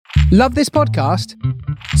Love this podcast?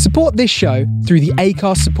 Support this show through the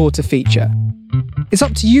Acast supporter feature. It's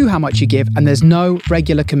up to you how much you give, and there's no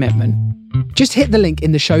regular commitment. Just hit the link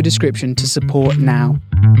in the show description to support now.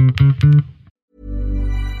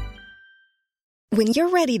 When you're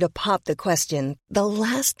ready to pop the question, the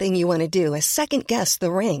last thing you want to do is second-guess the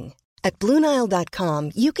ring. At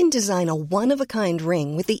BlueNile.com, you can design a one-of-a-kind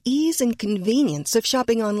ring with the ease and convenience of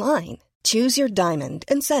shopping online. Choose your diamond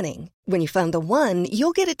and setting. When you find the one,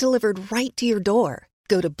 you'll get it delivered right to your door.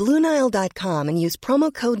 Go to BlueNile.com and use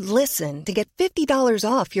promo code LISTEN to get $50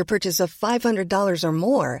 off your purchase of $500 or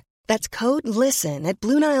more. That's code LISTEN at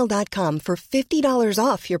BlueNile.com for $50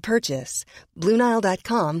 off your purchase.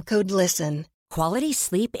 BlueNile.com, code LISTEN. Quality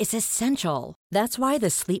sleep is essential. That's why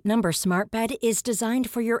the Sleep Number Smart Bed is designed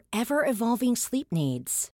for your ever-evolving sleep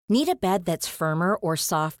needs. Need a bed that's firmer or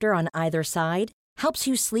softer on either side? Helps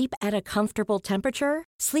you sleep at a comfortable temperature?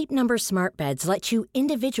 Sleep Number Smart Beds let you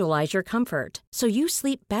individualize your comfort, so you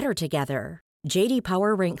sleep better together. J.D.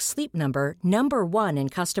 Power ranks Sleep Number number 1 in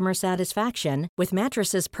customer satisfaction with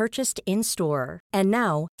mattresses purchased in-store. And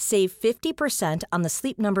now, save 50% on the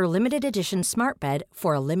Sleep Number Limited Edition Smart Bed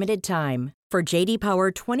for a limited time. For J.D.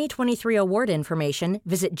 Power 2023 award information,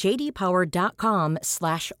 visit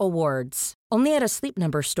jdpower.com/awards. Only at a Sleep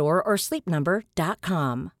Number store or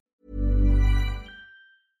sleepnumber.com.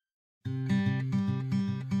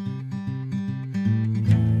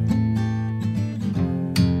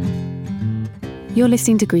 You're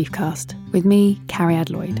listening to Griefcast with me, Carrie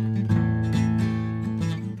Lloyd.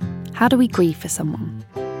 How do we grieve for someone?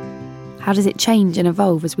 How does it change and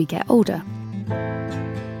evolve as we get older?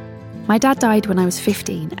 My dad died when I was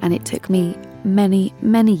 15, and it took me many,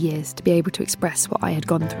 many years to be able to express what I had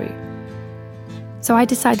gone through. So I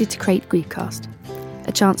decided to create Griefcast,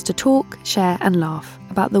 a chance to talk, share and laugh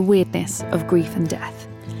about the weirdness of grief and death.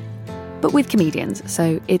 But with comedians,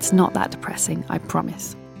 so it's not that depressing, I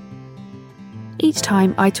promise. Each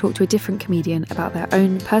time I talk to a different comedian about their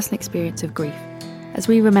own personal experience of grief, as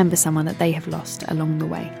we remember someone that they have lost along the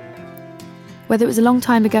way. Whether it was a long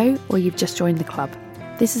time ago or you've just joined the club,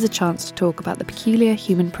 this is a chance to talk about the peculiar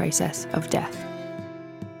human process of death.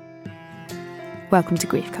 Welcome to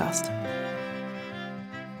Griefcast.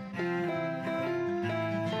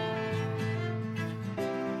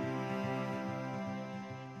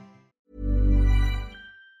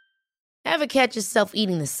 Ever catch yourself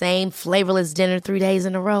eating the same flavorless dinner 3 days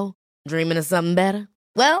in a row? Dreaming of something better?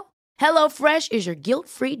 Well, HelloFresh is your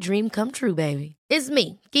guilt-free dream come true, baby. It's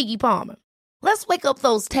me, Keke Palmer. Let's wake up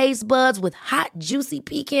those taste buds with hot, juicy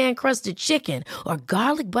pecan-crusted chicken or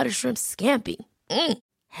garlic butter shrimp scampi.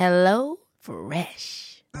 Hello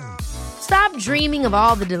Fresh. Stop dreaming of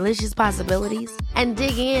all the delicious possibilities and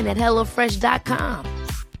dig in at HelloFresh.com.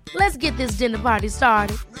 Let's get this dinner party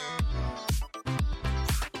started.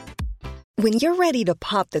 When you're ready to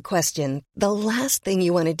pop the question, the last thing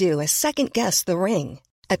you want to do is second-guess the ring.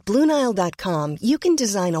 At BlueNile.com, you can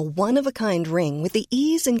design a one-of-a-kind ring with the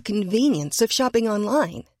ease and convenience of shopping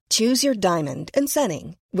online. Choose your diamond and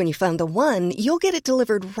setting. When you find the one, you'll get it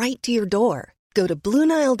delivered right to your door. Go to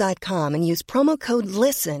BlueNile.com and use promo code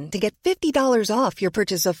LISTEN to get $50 off your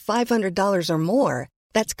purchase of $500 or more.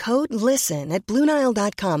 That's code LISTEN at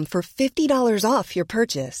BlueNile.com for $50 off your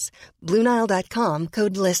purchase. BlueNile.com,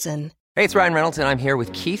 code LISTEN. Hey, it's Ryan Reynolds, and I'm here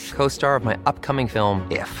with Keith, co-star of my upcoming film,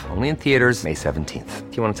 If, only in theaters May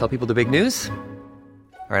 17th. Do you want to tell people the big news?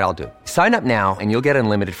 All right, I'll do it. Sign up now and you'll get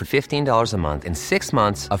unlimited for $15 a month and 6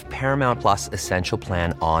 months of Paramount Plus Essential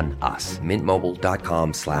Plan on us.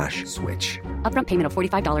 MintMobile.com/switch. Upfront payment of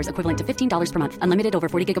 $45 equivalent to $15 per month. Unlimited over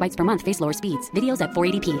 40 gigabytes per month. Face lower speeds. Videos at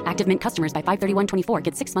 480p. Active Mint customers by 531.24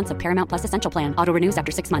 get 6 months of Paramount Plus Essential Plan. Auto renews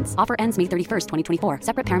after 6 months. Offer ends May 31st, 2024.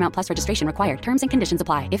 Separate Paramount Plus registration required. Terms and conditions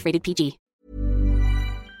apply if rated PG.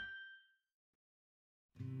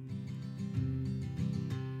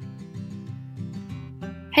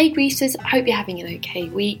 Hey Griefsters, I hope you're having an okay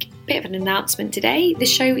week. Bit of an announcement today. The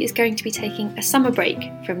show is going to be taking a summer break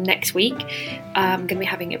from next week. I'm going to be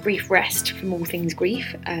having a brief rest from all things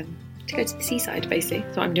grief. To go to the seaside, basically.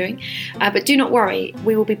 That's what I'm doing. But do not worry,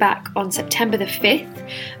 we will be back on September the 5th,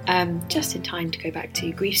 just in time to go back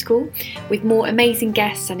to grief school, with more amazing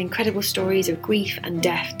guests and incredible stories of grief and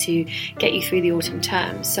death to get you through the autumn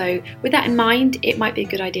term. So with that in mind, it might be a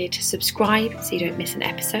good idea to subscribe so you don't miss an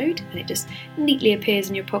episode, and it just neatly appears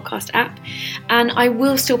in your podcast app. And I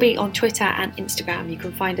will still be on Twitter and Instagram. You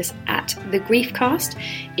can find us at The Griefcast.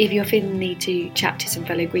 If you're feeling the need to chat to some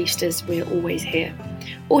fellow griefsters, we're always here.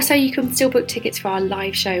 Also, you can still book tickets for our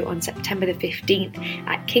live show on September the 15th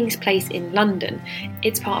at King's Place in London.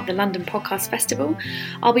 It's part of the London Podcast Festival.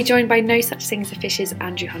 I'll be joined by No Such Thing as the Fish's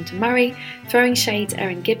Andrew Hunter-Murray, Throwing Shades'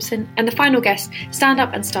 Erin Gibson, and the final guest,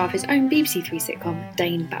 stand-up and star of his own BBC Three sitcom,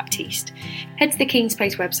 Dane Baptiste. Head to the King's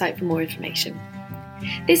Place website for more information.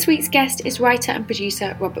 This week's guest is writer and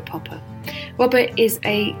producer Robert Popper. Robert is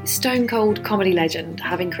a stone-cold comedy legend,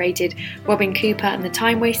 having created Robin Cooper and the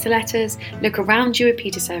Time Waster Letters, Look Around You with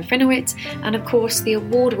Peter Serafinowicz, and of course the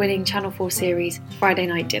award-winning Channel 4 series Friday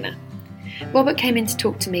Night Dinner. Robert came in to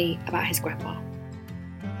talk to me about his grandma.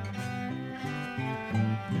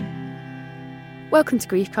 Welcome to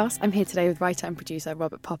Griefcast. I'm here today with writer and producer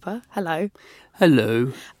Robert Popper. Hello.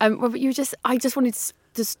 Hello. Robert, I just wanted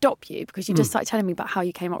to stop you because you just started telling me about how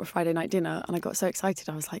you came up with Friday Night Dinner, and I got so excited.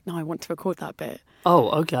 I was like, no, I want to record that bit. Oh,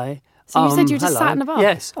 okay. So you said you were just sat in the bar?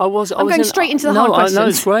 Yes, I was. I'm going straight into the hard questions. No,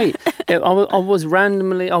 it's great. Not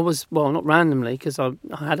randomly, because I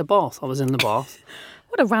had a bath. I was in the bath.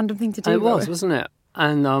 What a random thing to do. It was, wasn't it?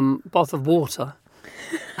 And bath of water.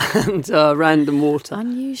 And random water.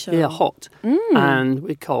 Unusual. Yeah, hot. And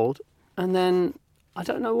we're cold. And then, I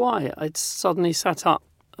don't know why, I suddenly sat up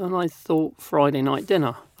and I thought Friday Night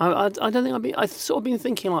Dinner. I don't think I'd sort of been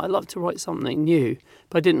thinking like I'd love to write something new,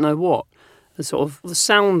 but I didn't know what. And sort of the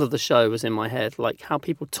sound of the show was in my head, like how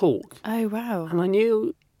people talk. Oh, wow. And I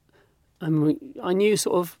knew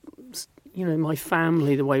sort of, you know, my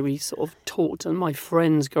family, the way we sort of talked, and my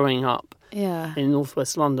friends growing up in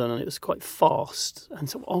northwest London, and it was quite fast and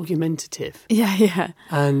sort of argumentative. Yeah.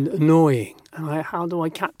 And annoying. And how do I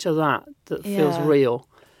capture that feels real?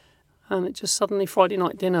 And it just suddenly Friday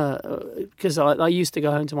Night Dinner, because I used to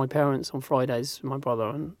go home to my parents on Fridays with my brother,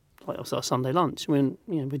 and like also a Sunday lunch. When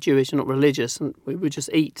we're Jewish and not religious, and we would just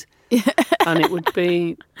eat. And it would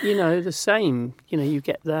be, the same. You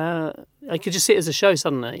get there, I could just see it as a show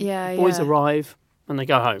suddenly. Boys arrive and they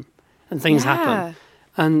go home, and things happen.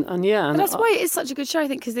 And but that's why it's such a good show, I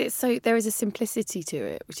think, because there is a simplicity to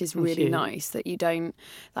it, which is really nice. That you don't.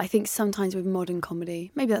 I think sometimes with modern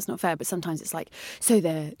comedy, maybe that's not fair, but sometimes it's like, so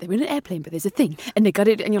they're in an airplane, but there's a thing, and they got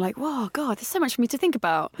it, and you're like, whoa, God, there's so much for me to think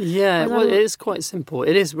about. Yeah, well, it is quite simple.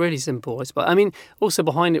 It is really simple, I suppose. I mean, also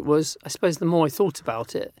behind it was, I suppose, the more I thought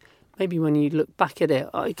about it, maybe when you look back at it,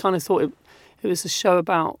 I kind of thought it was a show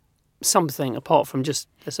about something apart from just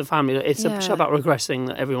as a family. It's a show about regressing,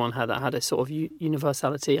 that everyone had a sort of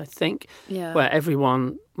universality, I think, where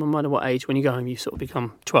everyone, no matter what age, when you go home, you sort of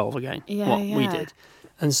become 12 again, we did.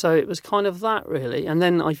 And so it was kind of that, really. And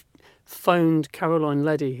then I phoned Caroline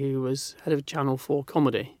Leddy, who was head of Channel 4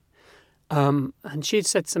 comedy, and she'd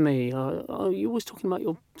said to me, oh, you're always talking about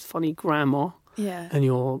your funny grandma and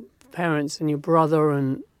your parents and your brother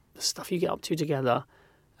and the stuff you get up to together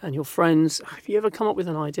and your friends. Have you ever come up with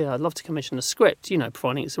an idea? I'd love to commission a script,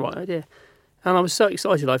 providing it's the right idea. And I was so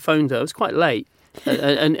excited, I phoned her. It was quite late,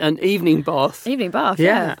 an evening bath. Evening bath,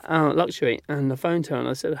 luxury. And I phoned her and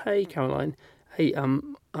I said, hey, Caroline,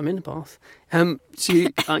 I'm in the bath. You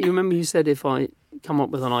remember you said if I come up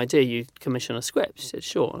with an idea, you'd commission a script? She said,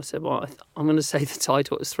 sure. I said, well, I'm going to say the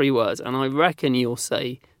title is 3 words, and I reckon you'll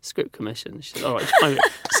say script commission. She said, all right, try it.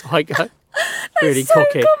 So I go, really so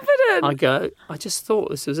cocky. Confident. I go, I just thought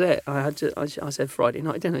this was it. I said Friday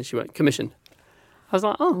Night Dinner. She went, commission. I was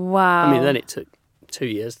like, oh. Wow. I mean, then it took 2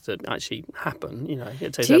 years to actually happen,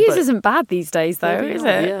 2 years isn't bad these days, though, is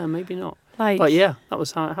it? Yeah, maybe not. But yeah, that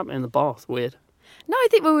was how it happened in the bath. Weird. No, I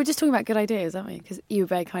think we were just talking about good ideas, aren't we? Because you were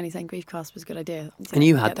very kindly saying Griefcast was a good idea. And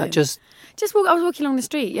you had that I was walking along the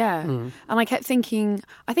street, and I kept thinking,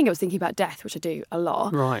 I think I was thinking about death, which I do a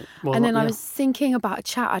lot. Right. Well, and then I was thinking about a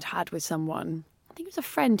chat I'd had with someone. I think it was a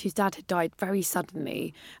friend whose dad had died very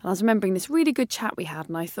suddenly. And I was remembering this really good chat we had.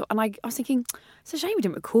 And I was thinking, it's a shame we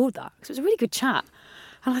didn't record that, because it was a really good chat.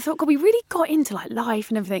 And I thought, God, we really got into life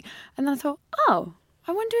and everything. And then I thought, oh,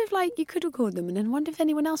 I wonder if you could record them, and then wonder if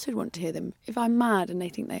anyone else would want to hear them. If I'm mad and they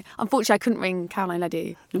think they... Unfortunately, I couldn't ring Caroline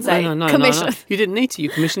Leddy and say, commission. No. You didn't need to. You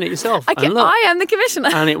commissioned it yourself. I am the commissioner.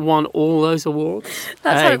 And it won all those awards.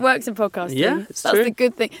 That's how it works in podcasting. Yeah, That's true. The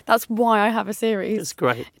good thing. That's why I have a series. It's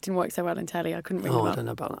great. It didn't work so well in telly. I couldn't ring them up. I don't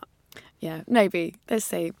know about that. Yeah, maybe. Let's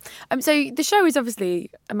see. So the show is obviously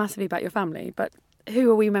massively about your family, but who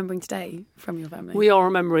are we remembering today from your family? We are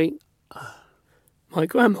remembering my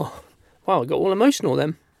grandma. Wow, I got all emotional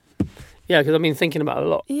then. Yeah, because I've been thinking about it a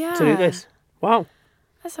lot to do this. Wow.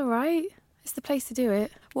 That's all right. It's the place to do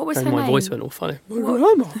it. What was her name? My voice went all funny. My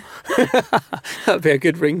grandma. That'd be a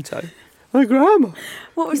good ringtone. My grandma.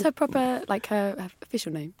 What was her proper, her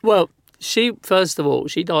official name? Well, she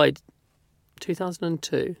died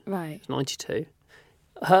 2002. Right. 92.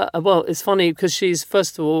 It's funny because she's,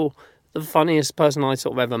 first of all, the funniest person I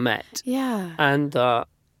sort of ever met. Yeah. And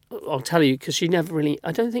I'll tell you, because she never really,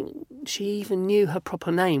 I don't think she even knew her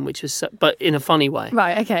proper name, which was, but in a funny way.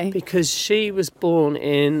 Right, okay. Because she was born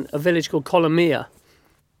in a village called Kolomea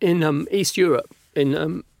in East Europe,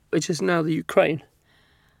 which is now the Ukraine.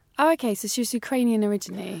 Oh, okay, so she was Ukrainian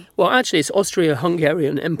originally. Well, actually, it's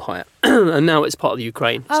Austria-Hungarian Empire, and now it's part of the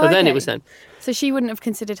Ukraine. Oh, so then okay. it was then. So she wouldn't have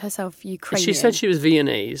considered herself Ukrainian? She said she was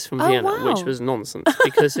Viennese from Vienna, wow. which was nonsense,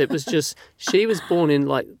 because it was just, she was born in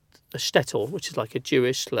like a shtetl, which is like a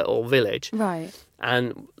Jewish little village. Right.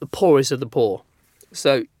 And the poorest of the poor.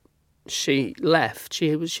 So she left. She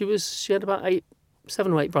had about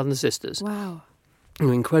 7 or 8 brothers and sisters. Wow. Who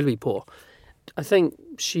were incredibly poor. I think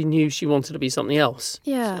she knew she wanted to be something else.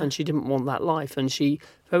 Yeah. And she didn't want that life. And she,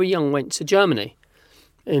 very young, went to Germany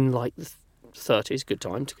in like the 30s. Good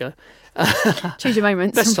time to go. Choose your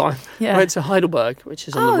moments. Best time. Yeah. Went to Heidelberg, which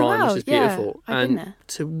is on the Rhine, wow. which is beautiful. Yeah, I've been there.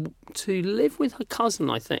 To live with her cousin,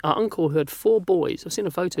 I think, her uncle who had 4 boys. I've seen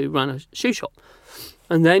a photo, who ran a shoe shop.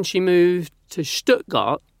 And then she moved to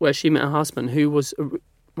Stuttgart, where she met her husband, who was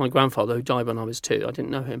my grandfather, who died when I was 2. I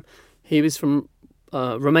didn't know him. He was from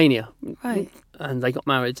Romania. Right. And they got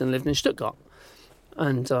married and lived in Stuttgart.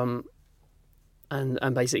 And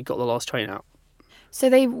basically got the last train out. So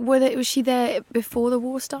was she there before the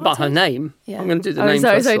war started? But her name, Yeah. I'm going to do the name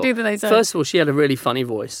first. Sorry, of all. do the name. Sorry. First of all, she had a really funny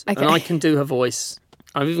voice. Okay. And I can do her voice.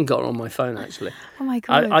 I've even got her on my phone, actually. Oh, my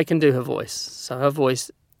God. I can do her voice. So her voice,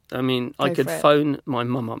 I mean, I Go could for it. phone my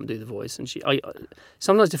mum up and do the voice. And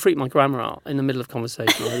sometimes to freak my grandma out in the middle of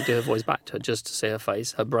conversation, I would do her voice back to her just to see her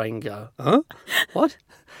face, her brain go, huh? What?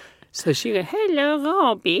 So she go, hello,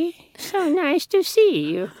 Robbie. So nice to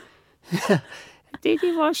see you. Did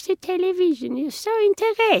you watch the television? You're so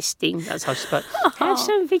interesting. That's how she spoke. Have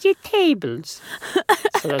some vegetables.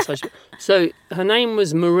 So that's how she. So her name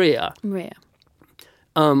was Maria. Maria.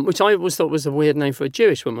 Which I always thought was a weird name for a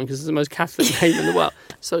Jewish woman because it's the most Catholic name in the world.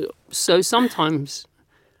 So sometimes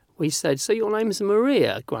we said, so your name is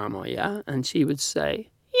Maria, Grandma, yeah? And she would say,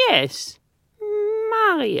 yes,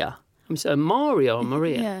 Maria. I'm saying Maria or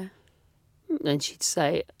Maria. Yeah. And she'd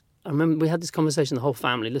say, I remember we had this conversation, the whole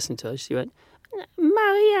family listened to her. She went,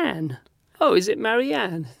 Marianne. Oh, is it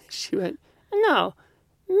Marianne? She went, no,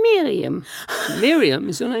 Miriam. Miriam?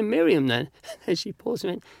 Is your name Miriam then? And she paused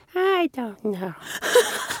and went, I don't know.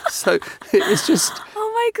 So it was just...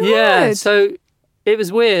 Oh, my God. Yeah, so it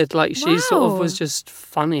was weird. Like, she sort of Wow. was just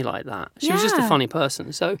funny like that. She was just a Yeah. funny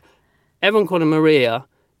person. So everyone called her Maria,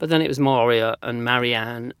 but then it was Maria and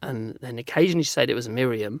Marianne, and then occasionally she said it was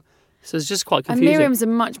Miriam. So it's just quite And confusing. Miriam's a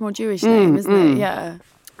much more Jewish name, isn't it? Yeah.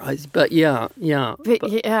 Right, but yeah. But,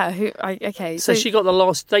 yeah, okay. So she got the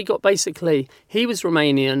last... They got basically... He was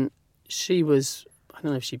Romanian. She was... I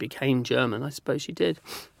don't know if she became German. I suppose she did.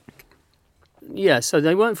 Yeah, so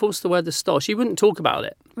they weren't forced to wear the star. She wouldn't talk about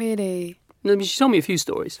it. Really? I mean, she told me a few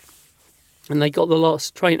stories. And they got the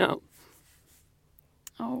last train out.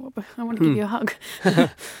 Oh, I want to give you a hug.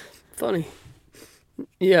 Funny.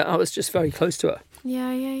 Yeah, I was just very close to her.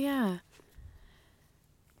 Yeah.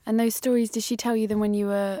 And those stories, did she tell you them when you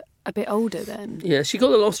were a bit older then? Yeah, she got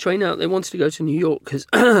the last train out. They wanted to go to New York because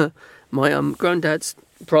my granddad's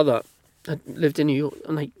brother had lived in New York,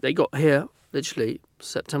 and they got here literally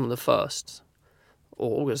September the 1st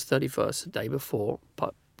or August 31st, the day before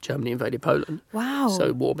Germany invaded Poland. Wow.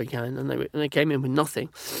 So war began, and they came in with nothing.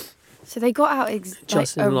 So they got out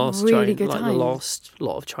Just like in a the last really train, good like time. the last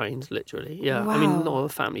lot of trains, literally. Yeah, I mean, Wow. not her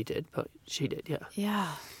family did, but she did. Yeah, Yeah.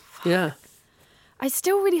 yeah. It's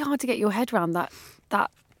still really hard to get your head around that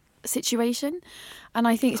situation, and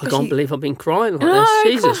I think I especially can't believe I've been crying like No,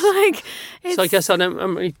 this. Jesus. like, So I guess I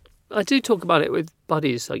don't. I do talk about it with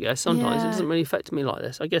buddies. I guess sometimes Yeah. it doesn't really affect me like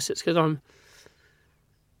this. I guess it's because I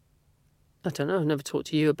don't know. I've never talked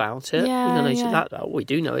to you about it. Yeah, we don't know each yeah. other that well. We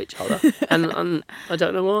do know each other, and I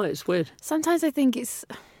don't know why. It's weird. sometimes I think it's.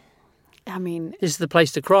 I mean, This is the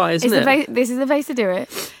place to cry, isn't it? this is the place to do it.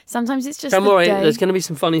 Sometimes it's just. Don't the worry. day. There's going to be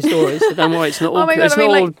some funny stories. So don't worry. It's not all. Oh my God, it's I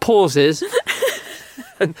mean, not all like- pauses.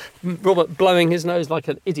 And Robert blowing his nose like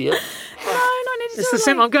an idiot. No, not It's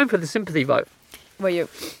the I'm going for the sympathy vote. Well,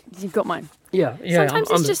 you've got mine. Yeah.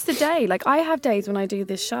 Sometimes it's just the day. Like, I have days when I do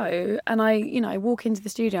this show and I walk into the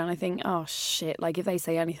studio and I think, oh shit, like if they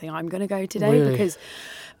say anything, I'm going to go today Really? because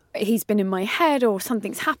he's been in my head or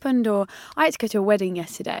something's happened. Or I had to go to a wedding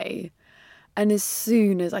yesterday, and as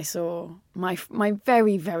soon as I saw my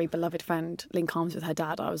very, very beloved friend link arms with her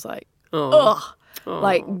dad, I was like, ugh.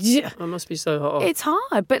 Like, That must be so hard. it's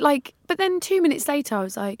hard. But then 2 minutes later, I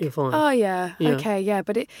was like, You're fine. oh yeah, Yeah. okay, yeah.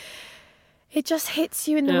 But it just hits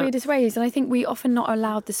you in the Yeah. weirdest ways. And I think we often not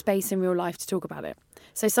allowed the space in real life to talk about it.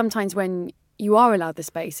 So sometimes when you are allowed the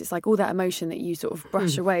space, it's like all that emotion that you sort of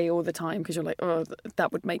brush away all the time because you're like, oh,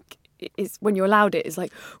 that would make is when you're allowed it, it's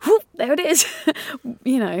like, whoop, there it is.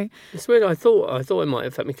 You know, it's weird. I thought it might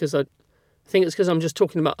affect me because I think it's because I'm just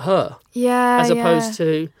talking about her, as opposed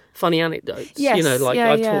to funny anecdotes. Yes, you know, like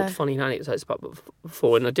yeah, I've talked funny anecdotes about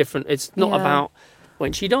before in a different. It's not about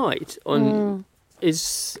when she died.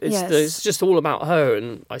 It's just all about her,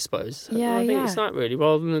 and I suppose I think it's that really,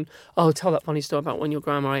 rather than tell that funny story about when your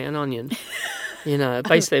grandma ate an onion. You know,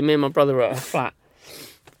 basically, me and my brother were at her flat,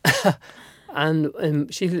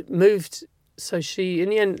 and she moved. So she, in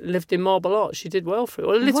the end, lived in Marble Arch. She did well for it.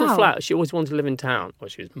 Well, a little flat. She always wanted to live in town. Well,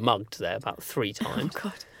 she was mugged there about 3 times. Oh,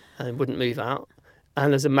 God. And wouldn't move out.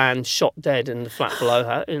 And there's a man shot dead in the flat below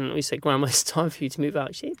her. And we said, Grandma, it's time for you to move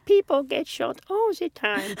out. She said, people get shot all the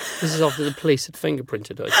time. This is after the police had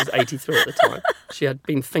fingerprinted her. She was 83 at the time. She had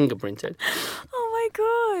been fingerprinted. Oh, my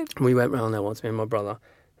God. And we went round there once, me and my brother.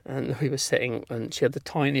 And we were sitting, and she had the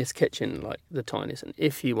tiniest kitchen, like the tiniest. And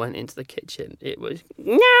if you went into the kitchen, it was,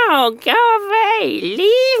 no, go away,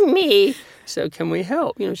 leave me. So can we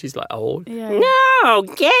help? You know, she's like old. Yeah. No,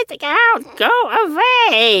 get out, go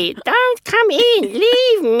away. Don't come in,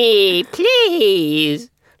 leave me, please.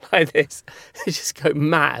 Like this. They just go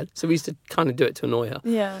mad. So we used to kind of do it to annoy her.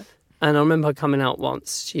 Yeah. And I remember her coming out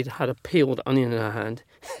once. She'd had a peeled onion in her hand.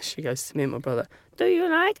 She goes to me and my brother, do you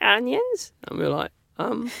like onions? And we were like,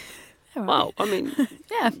 well, I mean,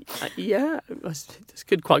 that's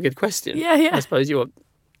quite a good question. Yeah. I suppose you want.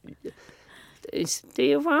 Do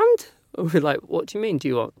you want? We're like, what do you mean? Do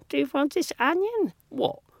you want this onion?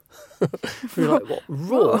 What? We're like, what?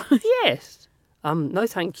 Raw? Yes. No,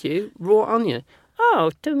 thank you. Raw onion. Oh,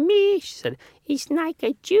 to me, she said, it's like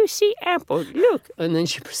a juicy apple. Look. And then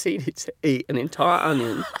she proceeded to eat an entire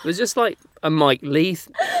onion. It was just like a Mike Leith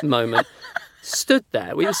moment. Stood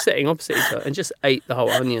there, we were sitting opposite each other and just ate the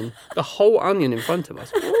whole onion in front of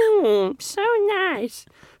us. So nice.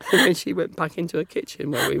 And then she went back into her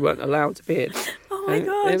kitchen where we weren't allowed to be in. Oh my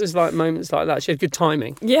God. It was like moments like that. She had good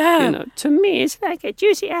timing. Yeah. You know, to me, it's like a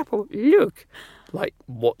juicy apple. Look. Like,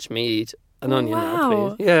 watch me eat an onion now,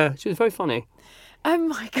 please. Yeah, she was very funny. Oh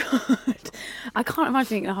my God. I can't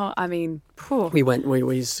imagine the whole, I mean, poor.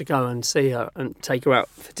 We used to go and see her and take her out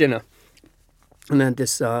for dinner. And then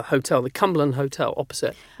this hotel, the Cumberland Hotel opposite,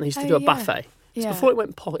 and they used to do a buffet. So before it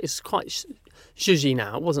went pop, it's quite zhuzhy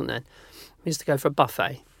now, it wasn't then. We used to go for a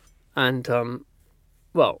buffet. And,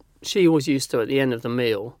 she always used to, at the end of the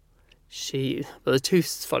meal, there's 2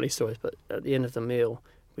 funny stories, but at the end of the meal,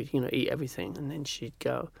 we'd, eat everything. And then she'd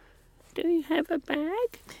go, do you have a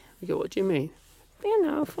bag? We go, what do you mean?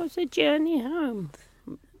 For the journey home.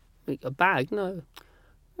 A bag? No.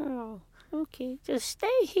 Oh. Okay, just stay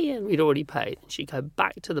here. And we'd already paid. She'd go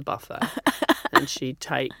back to the buffet and she'd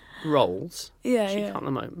take rolls. She'd cut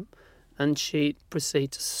them open. And she'd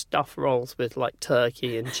proceed to stuff rolls with like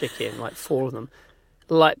turkey and chicken, like 4 of them.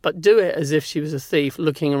 But do it as if she was a thief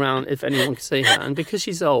looking around if anyone could see her. And because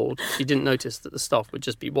she's old, she didn't notice that the staff would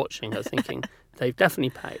just be watching her thinking, they've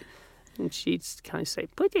definitely paid. And she'd kind of say,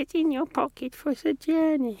 put it in your pocket for the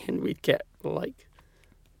journey. And we'd get like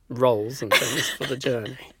rolls and things for the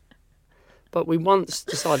journey. But we once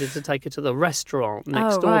decided to take her to the restaurant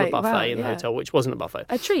next door to the buffet in the hotel, which wasn't a buffet.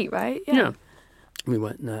 A treat, right? Yeah. We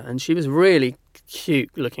went there, and she was really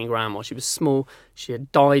cute-looking grandma. She was small. She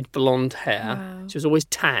had dyed blonde hair. Wow. She was always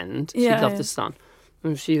tanned. She loved the sun.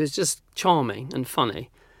 And she was just charming and funny.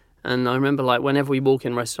 And I remember, like, whenever we walk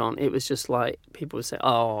in a restaurant, it was just like, people would say,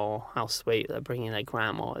 oh, how sweet, they're bringing their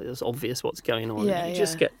grandma. It was obvious what's going on.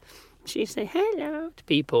 She'd say hello to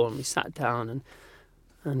people, and we sat down,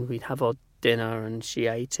 and we'd have our dinner, and she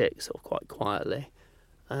ate it sort of quite quietly,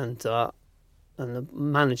 and the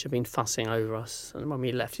manager had been fussing over us, and when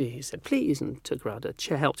we left he said please, and took her out a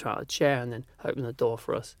chair, helped her out of a chair, and then opened the door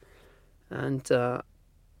for us. And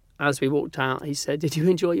as we walked out, he said, did you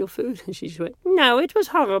enjoy your food? And she just went, no, it was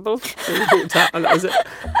horrible. And he walked out, and that was it.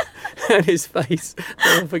 And his face,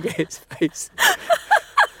 I'll never forget his face.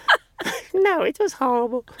 No, it was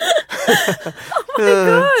horrible. Oh my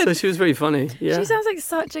God. So she was very funny. Yeah. She sounds like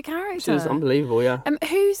such a character. She was unbelievable, yeah.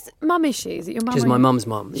 Whose mum is she? Is it your mum? She's my mum's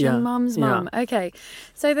mum. Your mum's mum. Okay.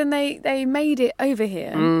 So then they made it over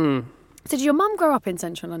here. So did your mum grow up in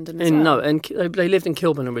central London as well? No, and they lived in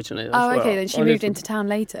Kilburn originally. Then she moved into town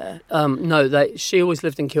later. No, she always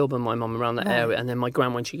lived in Kilburn, my mum, around that area. And then my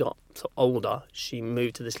gran, when she got sort of older, she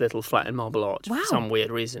moved to this little flat in Marble Arch for some weird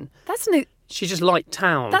reason. That's new. She just liked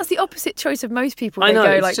town. That's the opposite choice of most people. I know,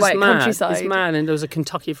 they go it's just mad. Countryside. It's mad, and there was a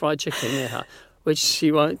Kentucky Fried Chicken near her, which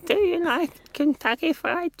she went, do you like Kentucky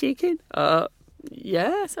Fried Chicken?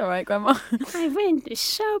 Yeah. It's all right, Grandma. I went, it's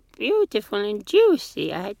so beautiful and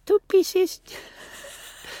juicy. I had 2 pieces,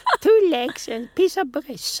 2 legs and a piece of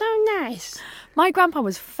bread. So nice. My grandpa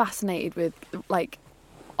was fascinated with, like,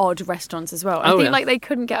 odd restaurants as well. I think, like, they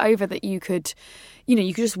couldn't get over that you could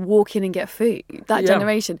just walk in and get food, that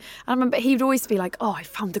generation. I remember he'd always be like, oh, I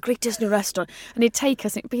found the greatest new restaurant. And he'd take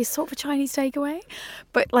us, and it'd be a sort of a Chinese takeaway.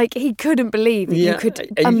 But, like, he couldn't believe that you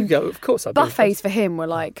could... And you go, of course I buffets for him were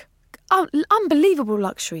like, unbelievable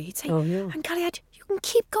luxury. He'd say, and Caliad, you can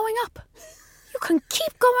keep going up. You can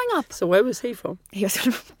keep going up. So where was he from? He was,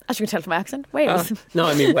 as you can tell from my accent, Wales. No,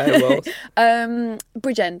 I mean Wales.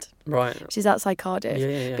 Bridgend. Right. She's outside Cardiff.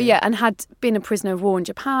 Yeah. But and had been a prisoner of war in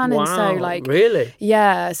Japan. Wow, and so, like... Really?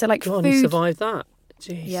 Yeah, so, like, God, food... he survived that.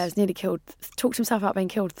 Jeez. Yeah, he was nearly killed. Talked himself about being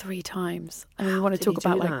killed 3 times. I mean, we want to talk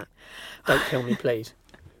about, like... That? Don't kill me, please.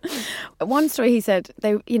 One story, he said,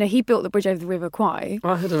 he built the bridge over the River Kwai.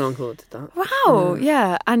 I had an uncle that did that. Wow,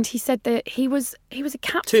 yeah. And he said that he was a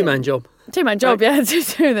captain. 2-man job. 2-man job, yeah,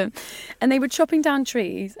 2 of them. And they were chopping down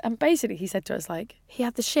trees. And basically, he said to us, like, he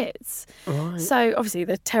had the shits. Right. So, obviously,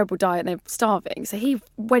 the terrible diet and they're starving. So,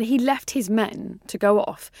 when he left his men to go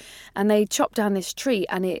off, and they chopped down this tree,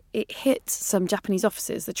 and it hit some Japanese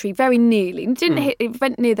officers, the tree, very nearly. It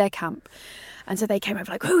went near their camp. And so they came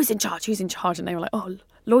over like, who's in charge? Who's in charge? And they were like, oh,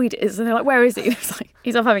 Lloyd is. And they're like, where is he? And it's like,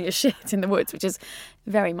 he's off having a shit in the woods, which is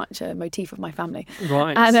very much a motif of my family.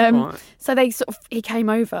 Right. And so he came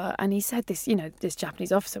over and he said this, this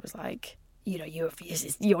Japanese officer was like,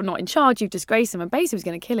 you're not in charge, you've disgraced him, and basically was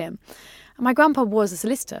going to kill him. And my grandpa was a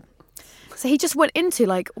solicitor. So he just went into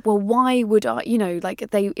like, well, why would I,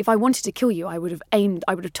 if I wanted to kill you, I would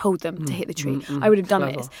have told them to hit the tree. I would have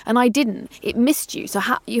done this. And I didn't. It missed you. So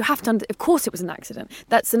you have to, of course it was an accident.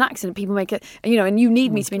 That's an accident. People make it, and you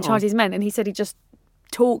need me to be in charge of these men. And he said he just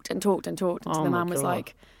talked and talked and talked until the man was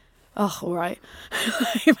like, oh, all right.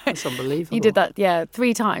 That's unbelievable. He did that,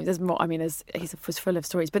 3 times. There's more. I mean, he was full of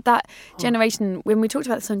stories. But that generation, when we talked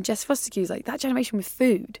about this on Jess Fostercue's, like that generation with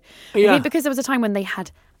food, I mean, because there was a time when they had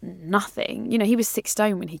nothing. He was 6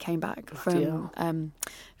 stone when he came back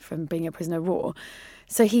from being a prisoner of war.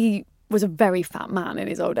 So he was a very fat man in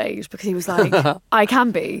his old age because he was like, I can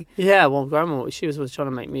be. Yeah, well, Grandma, she was always trying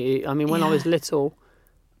to make me eat. I mean, when I was little,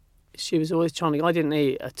 she was always trying to... I didn't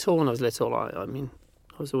eat at all when I was little. I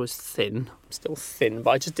was always thin. I'm still thin, but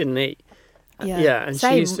I just didn't eat. Yeah, and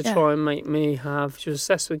she used to try and make me have... She was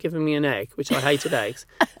obsessed with giving me an egg, which I hated eggs.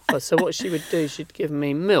 But so what she would do, she'd give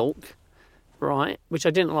me milk, right, which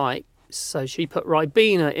I didn't like. So she put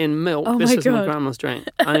Ribena in milk. Oh, this was God. my grandma's drink.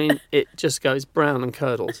 I mean, it just goes brown and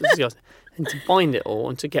curdles. It's disgusting. And to bind it all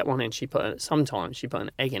and to get one in, sometimes she put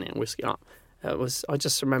an egg in it and whisk it up. I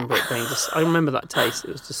just remember it being I remember that taste.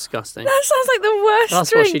 It was disgusting. That sounds like the worst That's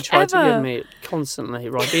drink what she tried ever. to give me constantly.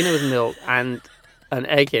 Ribena with milk and an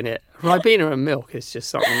egg in it. Ribena and milk is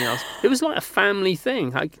just something else. It was like a family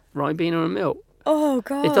thing, like Ribena and milk. Oh,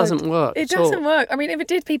 God. It doesn't work. It doesn't work. I mean, if it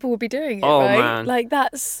did, people would be doing it, Oh, right? man. Like,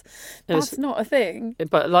 that's not a thing.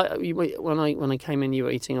 But like when I came in, you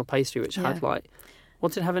were eating a pastry which had like...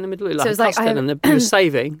 What did it have in the middle? Like So it was like, custard, and you were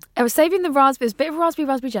saving. I was saving the raspberry. It was a bit of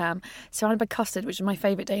raspberry jam surrounded by custard, which is my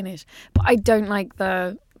favourite Danish. But I don't like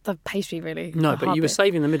the pastry, really. No, but you were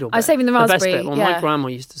saving the middle bit. I was saving the raspberry, best bit. Well, my grandma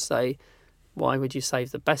used to say, why would you save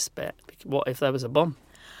the best bit? What if there was a bomb?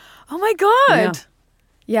 Oh, my God.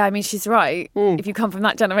 Yeah, I mean, she's right. If you come from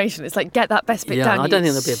that generation, it's like, get that best bit down. I don't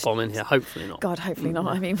think there'll be a bomb in here. Hopefully not. God, hopefully not.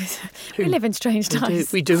 I mean, we live in strange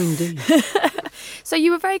times. We do indeed. So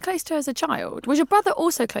you were very close to her as a child. Was your brother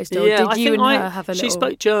also close to her? Yeah, or did you and her have a little... She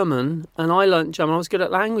spoke German and I learnt German. I was good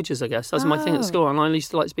at languages, I guess. That was my thing at school, and I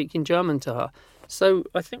used to like speaking German to her. So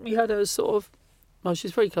I think we had a sort of... Well,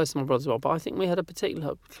 she's very close to my brother as well, but I think we had a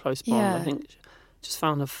particular close bond. Yeah. I think just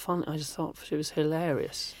found her fun. I just thought she was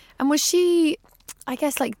hilarious. And was she... I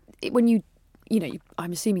guess, like, when you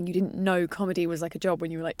I'm assuming you didn't know comedy was like a job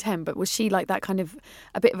when you were like 10, but was she like that kind of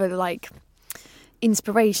a bit of a like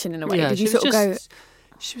inspiration in a way? Yeah, Did you sort of go?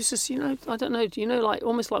 She was just, I don't know, like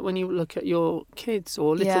almost like when you look at your kids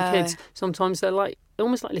or little kids, sometimes they're like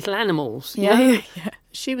almost like little animals. You know? Yeah.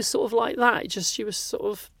 She was sort of like that. She was sort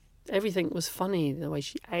of, everything was funny. The way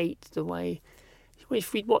she ate, the way,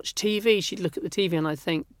 if we'd watch TV, she'd look at the TV and I'd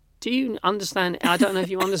think, do you understand? I don't know if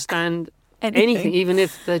you understand anything, even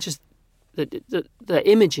if they're just the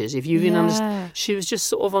images. If you even understand, she was just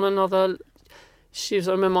sort of on another. I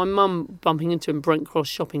remember my mum bumping into in Brent Cross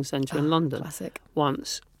Shopping Centre in London. Classic.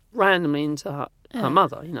 Once, randomly into her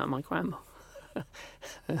mother, my grandma.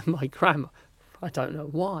 My grandma, I don't know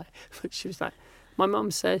why, but she was like, my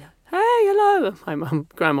mum said, hey, hello. And my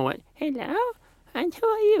grandma went, hello, and who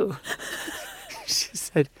are you? She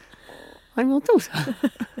said, I'm your daughter.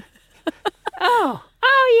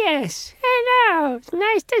 Oh, yes. Hello. It's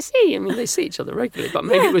nice to see you. I mean, they see each other regularly, but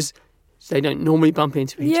maybe it was they don't normally bump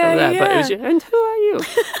into each other there. But it was, and who are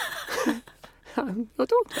you? I'm your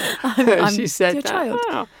daughter. I'm she said your that.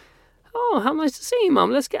 child. Oh, how nice to see you,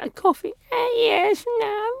 Mum. Let's get a coffee. Yes, no,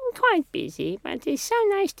 I'm quite busy, but it's so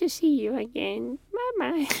nice to see you again.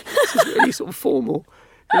 Bye-bye. This is really sort of formal.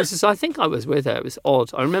 It was just, I think I was with her. It was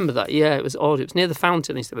odd. I remember that. Yeah, it was odd. It was near the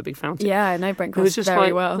fountain. They used to have a big fountain. Yeah, I know Brent It was Cross just very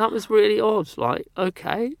like, well. that was really odd. Like,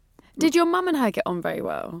 okay. Did your mum and her get on very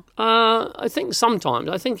well? I think sometimes.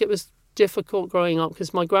 I think it was difficult growing up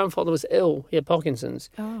because my grandfather was ill. He had Parkinson's.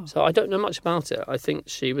 Oh. So I don't know much about it. I think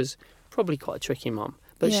she was probably quite a tricky mum.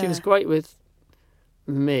 But she Yeah. was great with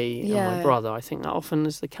me and Yeah. my brother. I think that often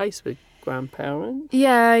is the case with grandparents.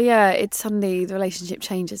 Yeah. It's suddenly the relationship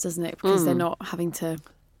changes, doesn't it? Because they're not having to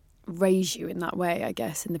raise you in that way, I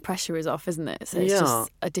guess, and the pressure is off, isn't it? So it's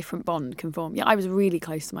just a different bond can form. Yeah, I was really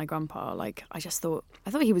close to my grandpa. Like, I thought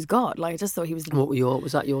he was God. Like, I just thought he was.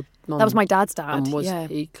 Was that your mum? That was my dad's dad. And was yeah.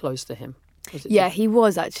 he close to him? Was it Yeah, he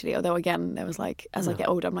was actually. Although again, there was like, as I get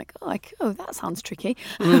older, I'm like, oh, that sounds tricky.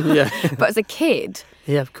 Yeah. But as a kid,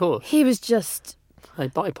 Yeah, of course. he was just. They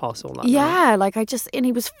bypass all that. Yeah, like and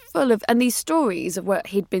he was full of, and these stories of what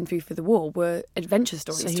he'd been through for the war were adventure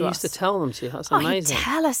stories So he to used us. to tell them to you. That's He'd amazing.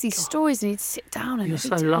 tell us these stories and he'd sit down and You're he'd so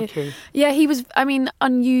tell you. lucky. Yeah, he was, I mean,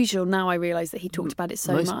 unusual. Now I realise that he talked about it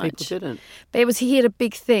so Most much. people didn't. But he had a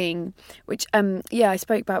big thing, which, I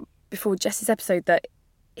spoke about before Jess's episode, that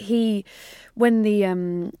when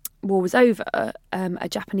the war was over, a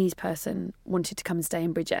Japanese person wanted to come and stay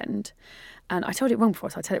in Bridgend. And I told it wrong before,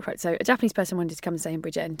 so I'll tell it right. So a Japanese person wanted to come and stay in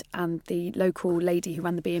Bridgend, and the local lady who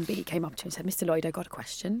ran the B&B came up to him and said, "Mr. Lloyd, I got a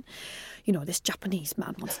question. You know, this Japanese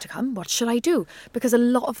man wants to come. What should I do?" Because a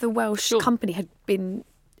lot of the Welsh company had been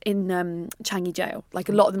in Changi jail. Like,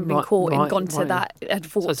 a lot of them had been caught and gone to that, had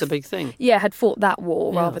fought. So it's a big thing. Yeah, had fought that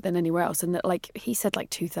war rather than anywhere else. And that, like, he said, like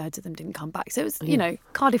 2/3 of them didn't come back. So it was, you know,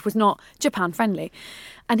 Cardiff was not Japan friendly.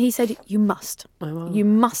 And he said, you must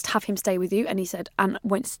have him stay with you. And he said, and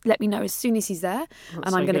let me know as soon as he's there.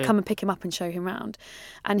 And I'm going to come and pick him up and show him around.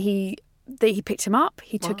 And he picked him up.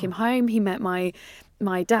 He took him home. He met my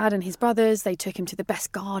dad and his brothers. They took him to the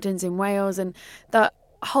best gardens in Wales. And that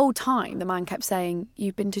whole time, the man kept saying,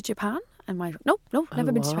 "You've been to Japan?" And nope,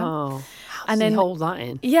 never been to Japan. How And does he then hold that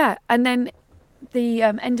in? Yeah, and then the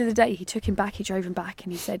end of the day, he took him back. He drove him back,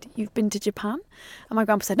 and he said, "You've been to Japan?" And my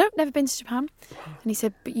grandpa said, "No, never been to Japan." And he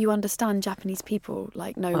said, "But you understand Japanese people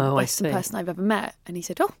like no Western person I've ever met." And he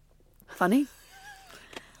said, "Oh, funny."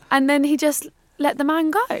 And then he just let the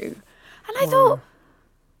man go, and I thought,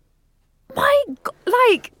 my God,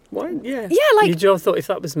 like. Why? Yeah. Yeah, like. You just thought if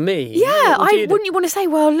that was me. Yeah, what would you do? wouldn't you want to say,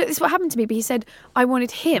 well, look, this is what happened to me? But he said, I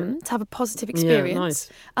wanted him to have a positive experience. nice.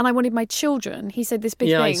 And I wanted my children, he said this big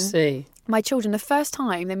Yeah, thing. I see. My children, the first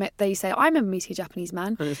time they say, I remember meeting a Japanese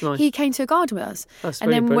man. And it's nice. He came to a garden with us. That's and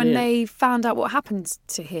really then when brilliant. they found out what happened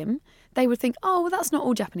to him, they would think, oh, well, that's not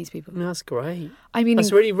all Japanese people. That's great. I mean,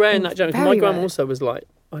 That's really rare in that generation. My very grandma rare. also was like,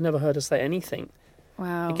 I never heard her say anything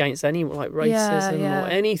Wow. against any like racism yeah. or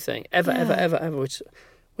anything ever, Yeah. ever,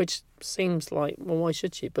 which seems like, well, why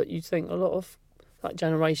should she? But you think a lot of that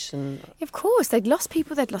generation. Of course, they'd lost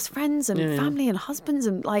people, they'd lost friends and Yeah. family and husbands,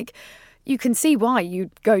 and like, you can see why you'd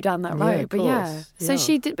go down that Yeah, road. of But course. So Yeah.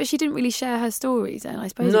 she didn't really share her stories, and I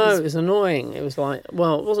suppose No, it it was annoying. It was like,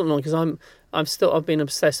 well, it wasn't annoying because I've been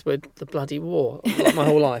obsessed with the bloody war like my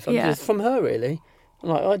whole life. Yeah. Just from her, really.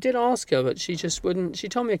 Like, I did ask her, but she just wouldn't. She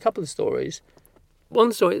told me a couple of stories.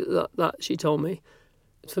 One story that she told me,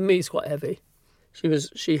 for me, is quite heavy.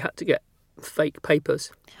 She had to get fake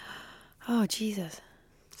papers. Oh, Jesus.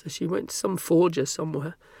 So she went to some forger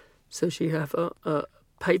somewhere. So she had a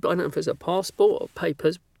paper, I don't know if it's a passport or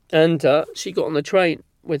papers. And she got on the train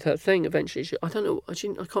with her thing eventually. I can't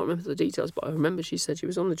remember the details, but I remember she said she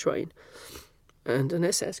was on the train and an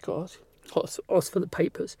SS card asked for the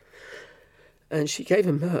papers. And she gave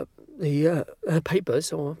him her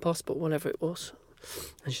papers or passport, whatever it was.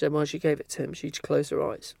 And she said, while she gave it to him, she closed her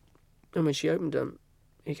eyes. And when she opened them,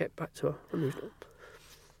 he gave it back to her and moved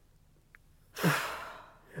on.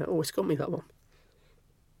 It always got me, that one.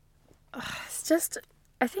 It's just,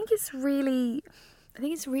 I think it's really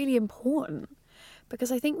important,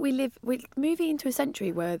 because I think we're moving into a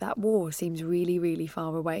century where that war seems really, really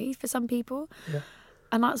far away for some people. Yeah.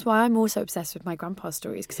 And that's why I'm also obsessed with my grandpa's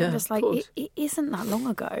stories, because I'm just like, it isn't that long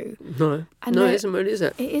ago. No, it isn't really, is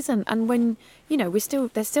it? It isn't. And when, there's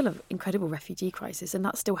still an incredible refugee crisis, and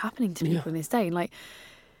that's still happening to people in this day. And like,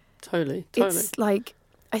 Totally. it's like,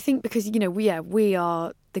 I think because, we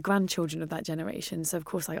are the grandchildren of that generation. So of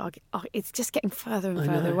course, like it's just getting further and I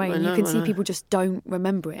further know, away, I and know, you can I see know. people just don't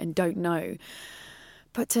remember it and don't know.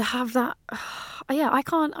 But to have that, yeah, I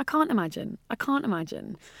can't imagine.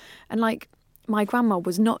 And like, my grandma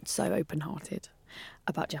was not so open-hearted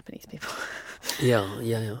about Japanese people.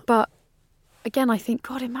 Yeah. But again, I think,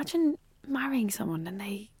 God, imagine marrying someone and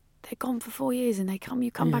they're gone for 4 years and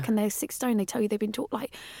you come back and they're 6 stone. They tell you they've been taught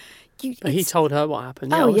like. But he told her what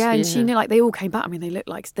happened. Oh yeah, and obviously, she knew. Like they all came back. I mean, they look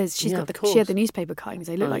like she had the newspaper cuttings.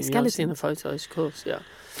 They look like skeletons. I've seen the photos, of course. Yeah.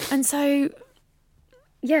 And so,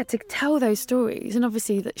 yeah, to tell those stories, and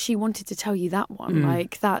obviously that she wanted to tell you that one,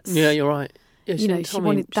 like that's. Yeah, you're right. Yeah, she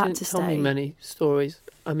wanted that to stay. Tell me many stories.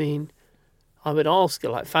 I mean, I would ask her,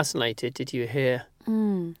 like, fascinated, did you hear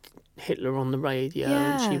Hitler on the radio?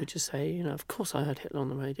 Yeah. And she would just say, of course I heard Hitler on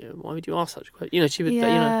the radio. Why would you ask such a question? She would,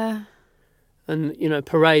 and,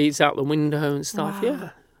 parades out the window and stuff. Wow. Yeah.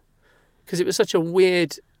 Because it was such a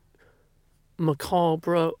weird,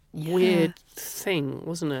 macabre, weird thing,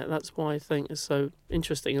 wasn't it? That's why I think it's so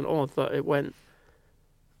interesting and odd that it went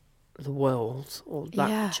the world, or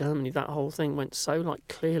that Germany, that whole thing went so, like,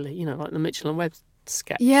 clearly, like the Mitchell and Webb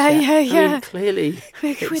sketch. Yeah. I mean, clearly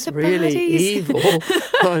it's really evil.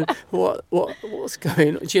 Like, what's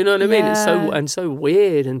going on? Do you know what I mean? It's so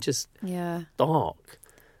weird and just dark,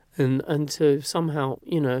 and to somehow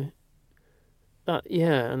and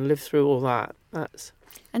live through all that.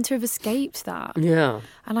 And to have escaped that. Yeah.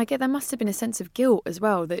 And I get there must have been a sense of guilt as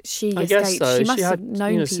well that she escaped. Guess so. She must had, have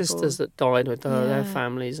known people. Sisters that died with her, their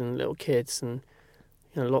families and little kids, and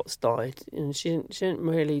lots died. And she didn't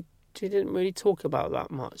really talk about that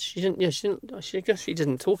much. She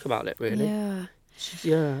didn't talk about it really. Yeah.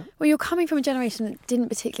 Yeah. Well, you're coming from a generation that didn't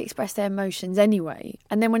particularly express their emotions anyway.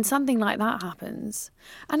 And then when something like that happens,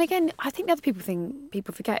 and again, I think the other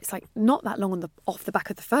people forget, it's like not that long off the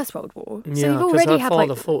back of the First World War. Yeah, so you've already had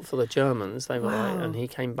father fought for the Germans. They were Wow. and he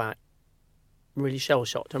came back really shell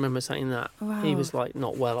shocked. I remember saying that. Wow. He was like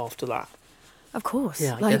not well after that. Of course.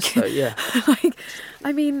 Yeah, I guess so. Yeah.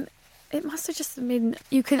 I mean, it must have just been.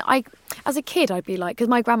 As a kid, I'd be like, because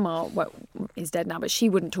my grandma is dead now, but she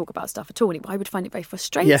wouldn't talk about stuff at all. I would find it very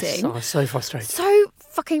frustrating. Yes, so frustrating. So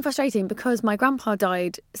fucking frustrating because my grandpa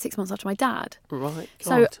died 6 months after my dad. Right.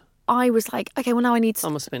 God. So I was like, okay, well now I need. That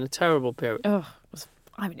must have been a terrible period. Oh, it was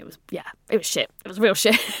shit. It was real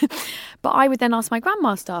shit. But I would then ask my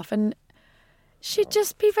grandma stuff, and she'd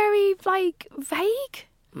just be very like vague.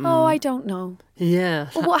 Oh, I don't know. Yeah.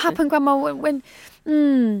 Well, what happened, Grandma? When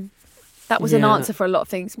that was an answer for a lot of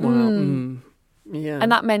things. Yeah.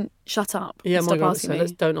 And that meant shut up. Yeah, stop my God. asking So me.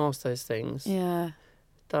 let's don't ask those things. Yeah.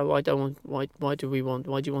 Why do you want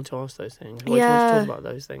to ask those things? Why do you want to talk about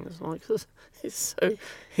those things? Like, it's so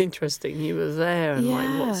interesting. You were there, and like,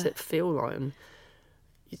 what's it feel like? And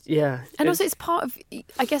and also it's part of.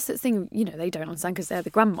 I guess that thing. They don't understand because they're the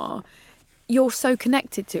grandma. You're so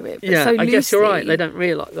connected to it. But so I guess you're loosely. right. They don't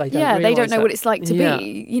realise. They don't know that. what it's like to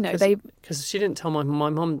be. Because she didn't tell my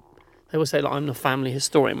mum. They always say, like, I'm the family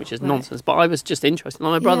historian, which is nonsense. But I was just interested.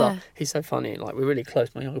 Like, my brother, he's so funny. Like, we're really close,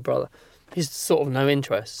 my younger brother. He's sort of no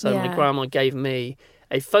interest. So my grandma gave me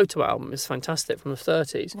a photo album. It's fantastic, from the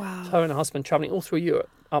 30s. Wow. Her and her husband travelling all through Europe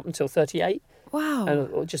up until 38. Wow.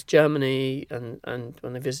 And just Germany and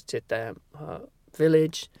when they visited their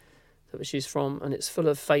village that she's from, and it's full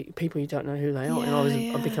of fake people you don't know who they are. And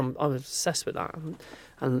I was obsessed with that,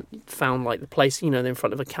 and found like the place, they're in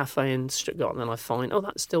front of a cafe in Stuttgart, and then I find,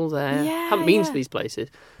 that's still there. Haven't been to these places.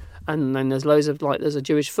 And then there's loads of there's a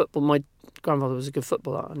Jewish football. My grandfather was a good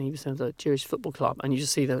footballer, and he was in the Jewish football club. And you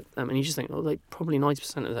just see that, and you just think, they probably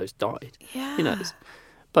 90% of those died. Yeah.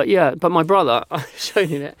 But my brother, I showed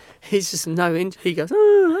him it. He's just he goes,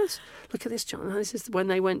 look at this, John. This is when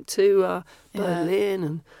they went to Berlin,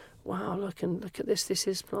 and wow, look at this. This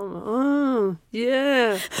is from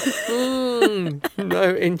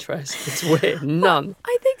no interest. It's weird. None.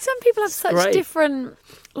 I think some people have such great. Different.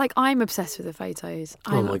 Like, I'm obsessed with the photos.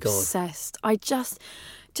 I'm my God. obsessed. I just,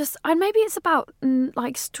 and maybe it's about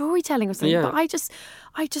like storytelling or something. Yeah. But I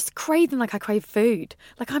just crave them like I crave food.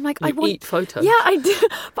 Like I'm like I want eat photos. Yeah, I do.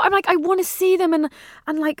 But I'm like I want to see them, and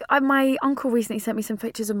like my uncle recently sent me some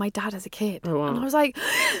pictures of my dad as a kid, Oh, wow. and I was like.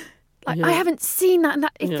 I haven't seen that, and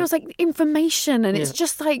that it feels like information, and it's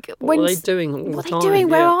just like what are they doing all what the are time? they doing?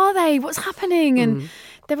 Where Yeah. are they? What's happening? And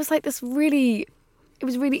there was like this really, it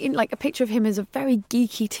was really in like a picture of him as a very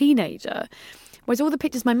geeky teenager, whereas all the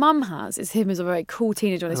pictures my mum has is him as a very cool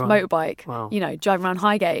teenager on this motorbike, Wow. Driving around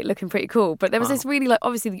Highgate, looking pretty cool. But there was this really like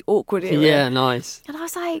obviously the awkward era. Yeah, nice. And I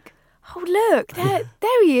was like, oh look, there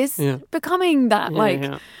he is, becoming that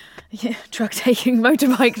drug-taking,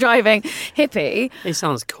 motorbike driving hippie. He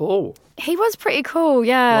sounds cool. He was pretty cool,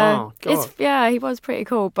 yeah. Wow, God. He was pretty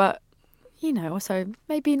cool, but, also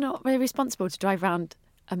maybe not very responsible to drive around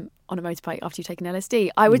on a motorbike after you've taken LSD.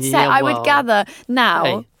 I would say, I would gather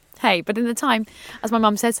now... Hey, but in the time, as my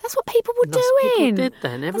mum says, that's what people were doing. People did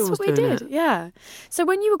then. Everyone was doing it. Yeah. So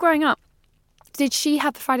when you were growing up, did she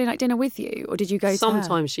have the Friday night dinner with you, or did you go Sometimes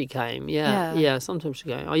to her? she came, yeah. Sometimes she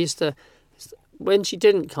came. I used to, when she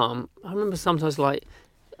didn't come, I remember sometimes if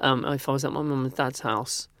I was at my mum and dad's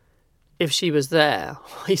house, if she was there,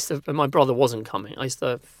 and my brother wasn't coming, I used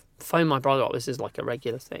to phone my brother up. This is like a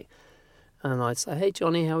regular thing. And I'd say, hey,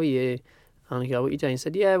 Johnny, how are you? And I go, what are you doing? He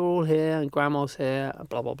said, yeah, we're all here, and Grandma's here, and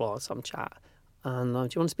blah, blah, blah, some chat. And do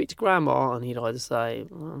you want to speak to Grandma? And he'd either say,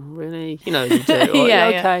 really? You do. Or,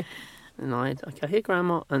 okay. And okay, here,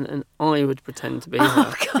 Grandma. And I would pretend to be her.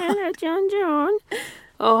 Oh, God. Hello, John.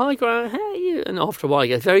 Oh, hi, Grandma, how are you? And after a while, I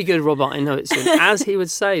go, very good, Robert, I know it's you. And as he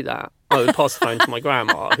would say that, I would pass the phone to my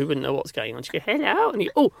grandma, who wouldn't know what's going on. She'd go, hello. And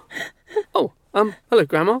he'd go, hello,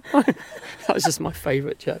 Grandma. That was just my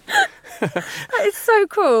favourite joke. That is so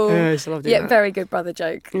cool. Yeah, I used to love doing that. Very good brother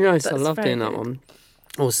joke. Yeah, I love doing that one.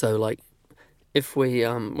 Also, if we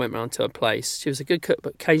went round to a place, she was a good cook,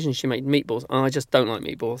 but occasionally she made meatballs, and I just don't like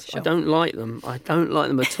meatballs. Sure. I don't like them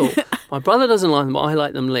at all. My brother doesn't like them, but I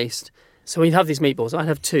like them least. So we'd have these meatballs. I'd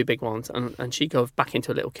have 2 big ones, and she'd go back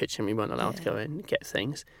into a little kitchen. We weren't allowed to go in and get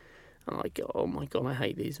things. And I'd go, oh my God, I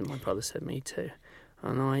hate these. And my brother said, me too.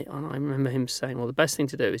 And I remember him saying, well, the best thing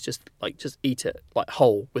to do is just eat it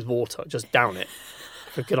whole with water, just down it.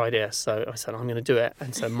 A good idea. So I said, I'm going to do it.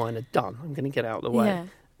 And so mine are done. I'm going to get out of the way. Yeah.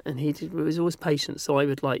 And he was always patient. So I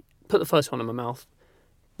would put the first one in my mouth,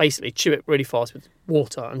 basically chew it really fast with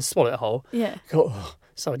water and swallow it whole. Yeah. Go, oh.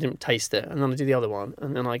 So I didn't taste it. And then I do the other one.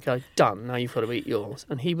 And then I go, done. Now you've got to eat yours.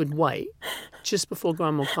 And he would wait just before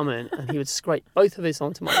Grandma would come in, and he would scrape both of his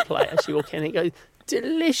onto my plate as she walked in. And he'd go,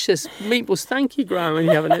 delicious meatballs. Thank you, Grandma. And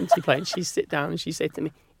you have an empty plate. And she'd sit down and she'd say to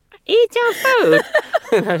me, eat your food.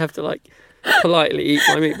 And I'd have to politely eat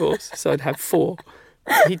my meatballs. So I'd have 4.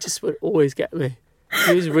 He just would always get me.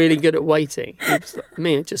 He was really good at waiting. He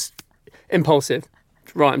was just impulsive.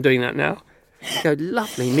 Right, I'm doing that now. Go,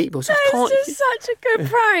 lovely meatballs. That's just such a good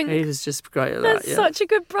prank. He was just great at that. That's such a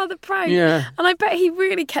good brother prank. Yeah. And I bet he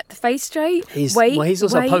really kept the face straight. He's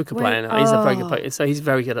also a poker player now. He's a very good poker, so he's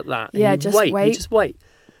very good at that. Yeah, just wait. You just wait.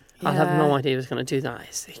 Yeah. I'd have no idea he was going to do that.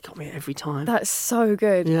 He got me every time. That's so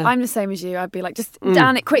good. Yeah. I'm the same as you. I'd be like, just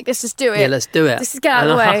down it quick, let's just do it. Yeah, let's do it. Just get out of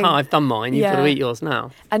the way. I've done mine. You've got to eat yours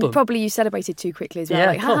now. And Boom. Probably you celebrated too quickly as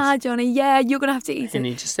well. Yeah, haha, Johnny, you're going to have to eat it. And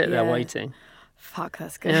you just sit there waiting. Fuck,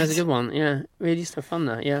 that's good. Yeah, it was a good one. Yeah, really used to have fun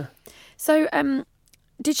there. Yeah. So,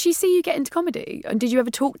 did she see you get into comedy, and did you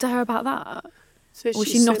ever talk to her about that? So or was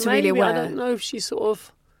she not really aware? I don't know if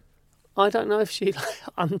she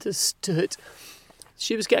understood.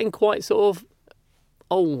 She was getting quite sort of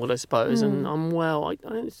old, I suppose, and unwell. I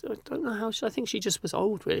don't know how. I think she just was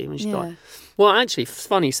old, really, when she died. Well, actually,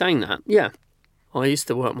 funny saying that. Yeah. I used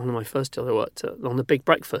to work. One of my first jobs I worked on the Big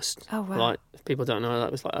Breakfast. Oh wow! If people don't know,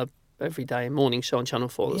 that was a everyday morning show on Channel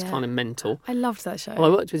 4. It was kind of mental. I loved that show. Well,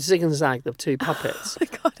 I worked with Zig and Zag, the 2 puppets. Oh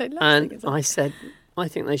my God, I love and Zig and Zag. I said, I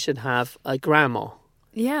think they should have a grandma.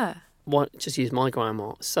 Yeah. Just use my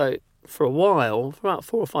grandma. So for a while, for about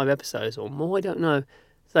 4 or 5 episodes or more, I don't know,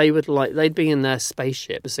 they'd be in their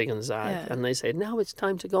spaceship, Zig and Zag, and they said, now it's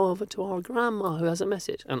time to go over to our grandma who has a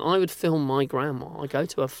message. And I would film my grandma. I go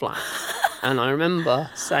to her flat. And I remember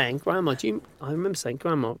saying, Grandma,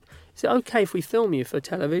 is it okay if we film you for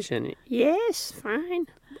television? Yes, fine.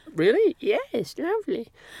 Really? Yes, lovely.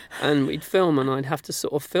 And we'd film, and I'd have to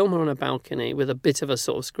sort of film her on a balcony with a bit of a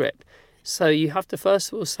sort of script. So you have to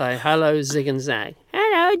first of all say, hello, Zig and Zag.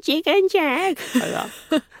 Hello, Zig and Zag.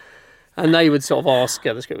 And they would sort of ask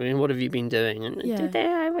the script, what have you been doing? And today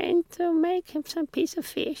I went to make him some piece of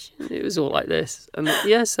fish. And it was all like this. And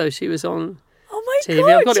so she was on TV. God.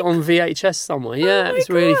 I've got it on VHS somewhere. Yeah, it was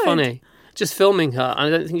really funny. Just filming her, and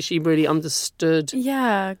I don't think she really understood.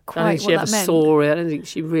 Yeah, quite. I don't think she ever saw it. I don't think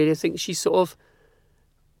she really. I think she sort of.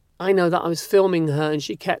 I know that I was filming her, and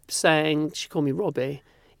she kept saying, she called me Robbie.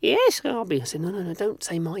 Yes, Robbie. I said, no, don't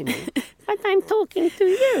say my name. But I'm talking to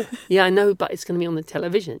you. Yeah, I know, but it's going to be on the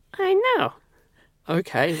television. I know.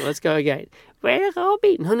 Okay, well, let's go again. Well,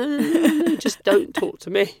 Robbie. No, just don't talk to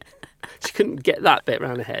me. She couldn't get that bit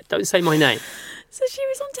round her head. Don't say my name. So she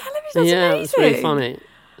was on television. That's amazing. It was really funny.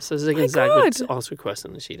 So Zig and Zag would ask a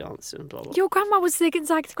question and she'd answer and blah, blah. Your grandma was Zig and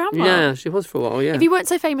Zag's grandma? Yeah, she was for a while, yeah. If you weren't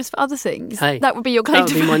so famous for other things, that would be your claim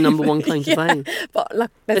to fame. That would be my number one claim to fame. But like,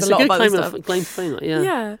 there's it's a lot a good of other stuff. claim to fame, like, yeah.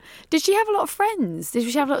 Yeah. Did she have a lot of friends? Did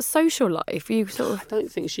she have a lot of social life? You sort of... I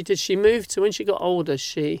don't think she did. She moved to, when she got older,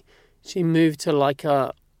 she moved to like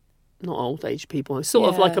a, not old age people, sort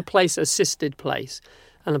of like a place, assisted place.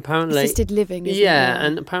 And apparently... Assisted living, isn't it? Yeah,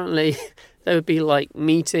 and apparently there would be like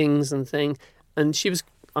meetings and things. And she was...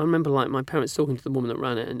 I remember like my parents talking to the woman that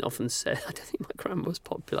ran it and often said, I don't think my grandma was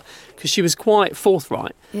popular because she was quite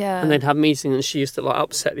forthright. Yeah. And they'd have meetings and she used to like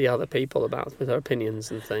upset the other people with her opinions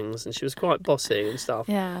and things. And she was quite bossy and stuff.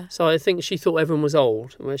 Yeah. So I think she thought everyone was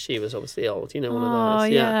old, where she was obviously old. You know, one of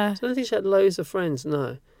those. Yeah. So I don't think she had loads of friends,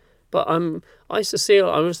 no. But I used to see her.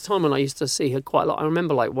 There was a time when I used to see her quite a lot. I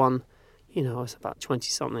remember like one, you know, I was about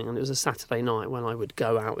 20-something and it was a Saturday night when I would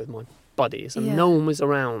go out with my buddies and no one was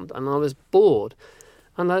around and I was bored.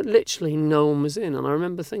 And literally no one was in. And I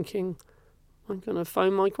remember thinking, I'm going to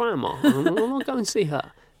phone my grandma. And I'll go and see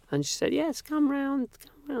her. And she said, yes, come round,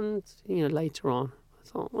 you know, later on. I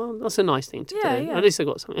thought, well, that's a nice thing to do. Yeah. At least I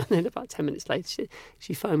got something. And then about 10 minutes later,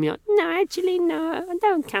 she phoned me up. No, actually, no, I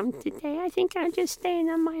don't come today. I think I'm just staying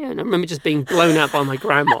on my own. I remember just being blown out by my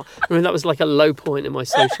grandma. I mean, that was like a low point in my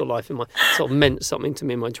social life. Sort of meant something to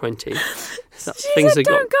me in my 20s. She said,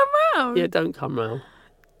 don't come round. Yeah, don't come round.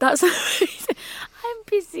 That's amazing. I'm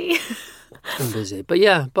busy. I'm busy, but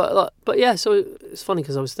yeah. So it's funny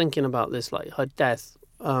because I was thinking about this, like her death.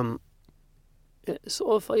 It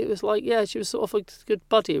was like, yeah, she was sort of a good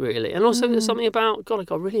buddy, really, and also there's something about God. I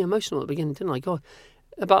got really emotional at the beginning, didn't I? God,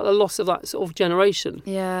 about the loss of that sort of generation.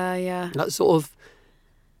 Yeah. That sort of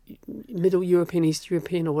Middle European, East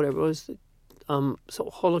European, or whatever it was, sort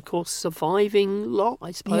of Holocaust surviving lot,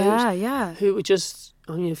 I suppose. Yeah. Who were just,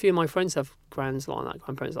 I mean, a few of my friends have grandparents like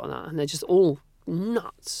that, and they're just all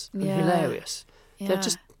nuts and hilarious. Yeah. They're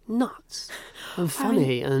just nuts and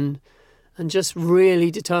funny and just really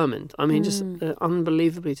determined. I mean, just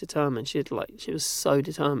unbelievably determined. She was so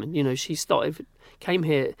determined. You know, she came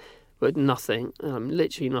here with nothing,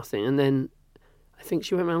 literally nothing, and then I think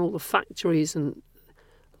she went around all the factories and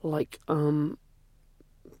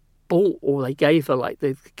bought, or they gave her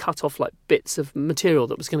they cut off bits of material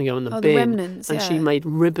that was going to go in the bin. The remnants, and she made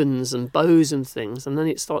ribbons and bows and things, and then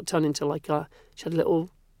it started turning into she had a little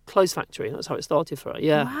clothes factory. That's how it started for her.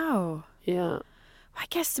 Yeah. Wow. Yeah. I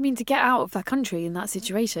guess, to get out of that country in that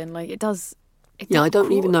situation, it does. I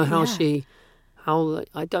don't even know how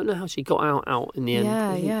I don't know how she got out in the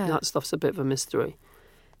end. Yeah. That stuff's a bit of a mystery.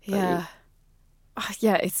 Yeah.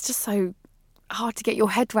 Yeah, it's just so hard to get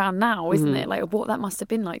your head round now, isn't it? What that must have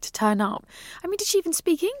been like to turn up. I mean, did she even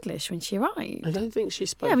speak English when she arrived? I don't think she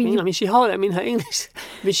spoke English. Her English.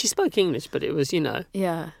 She spoke English, but it was,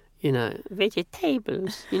 Yeah.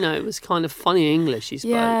 Vegetables. It was kind of funny English she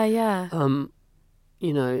spoke. Yeah.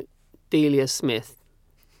 Delia Smith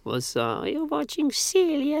was. You're watching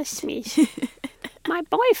Celia Smith. My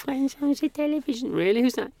boyfriend's on the television. Really?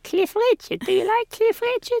 Who's that? Cliff Richard. Do you like Cliff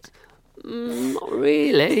Richard? Not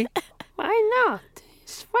really. Why not?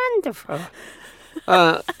 It's wonderful.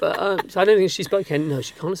 So I don't think she spoke any. No,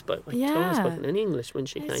 she can't have spoken. Yeah. She can't have spoken any English when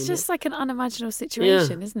she came. It's just like an unimaginable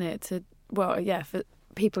situation, isn't it? For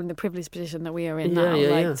people in the privileged position that we are in now,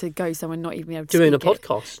 to go somewhere not even be able to doing a speak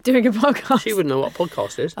podcast. Doing a podcast. She wouldn't know what a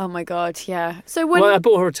podcast is. Oh my God, yeah. So when I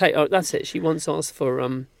bought her a tape, that's it. She once asked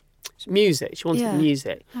for music. She wanted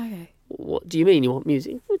music. Okay. What do you mean you want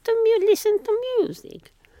music? Listen to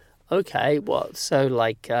music. Okay, what?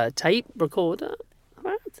 So tape recorder?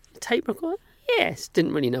 What? Tape recorder? Yes.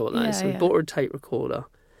 Didn't really know what that is. So we bought her a tape recorder,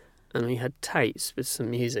 and we had tapes with some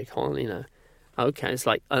music on. Okay, it's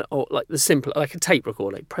like the simple, like a tape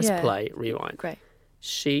recorder. Press play, rewind. Great.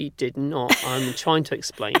 She did not. I'm trying to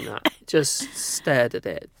explain that. Just stared at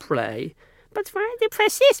it. Play. But why do you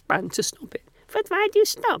press this button to stop it? But why do you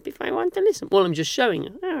stop if I want to listen? Well, I'm just showing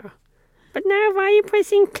her. Oh. But now why are you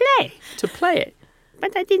pressing play? To play it.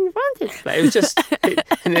 But I didn't want it. But it was just...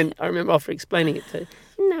 and then I remember after explaining it to her,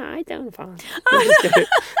 no, I don't want it.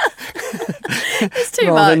 It's too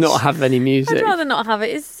much. Rather not have any music. I'd rather not have it.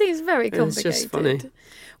 It seems very complicated. It's just funny.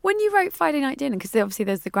 When you wrote Friday Night Dinner, because obviously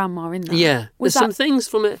there's the grandma in there. Yeah. There's some things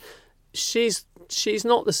from it. She's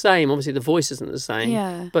not the same. Obviously, the voice isn't the same.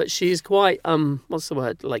 Yeah. But she's quite, what's the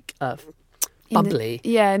word? Bubbly.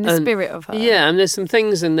 In the spirit of her. Yeah, and there's some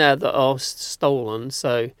things in there that are stolen.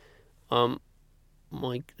 So,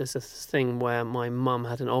 there's a thing where my mum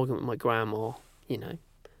had an argument with my grandma,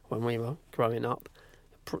 when we were growing up.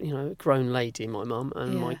 A grown lady, my mum,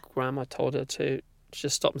 and my grandma told her to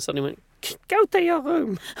just stop and suddenly went, go to your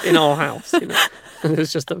room in our house, you know. And it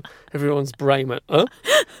was just everyone's brain went, huh?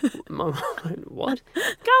 My mum went, what?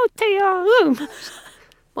 Go to your room.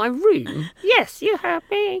 My room? Yes, you have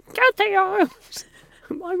me. Go to your room.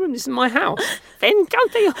 My room, this is my house. Then go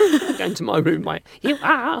to your room. I'm going to my room, mate. You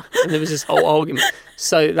are. And there was this whole argument.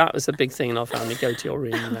 So that was a big thing in our family, go to your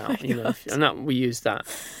room now, you know. And that we used that.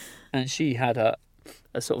 And she had a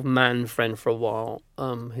sort of man friend for a while,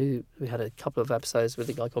 who we had a couple of episodes with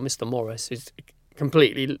a guy called Mr. Morris, who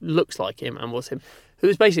completely looks like him and was him, who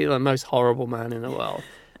was basically the most horrible man in the world.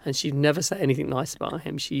 And she'd never say anything nice about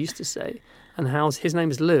him. She used to say, and his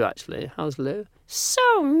name is Lou, actually. How's Lou?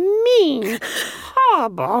 So mean.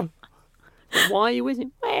 Horrible. Why are you with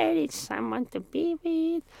him? Well, it's someone to be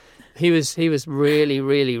with. He was really,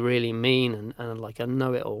 really, really mean and like a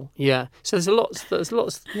know-it-all. Yeah. So there's lots.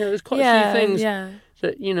 You know, there's quite a few things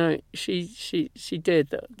that, you know, she did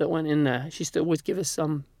that went in there. She used to always give us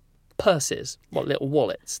some purses, little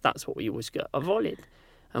wallets. That's what we always get. A wallet,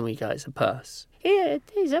 and we go, it's a purse. Here,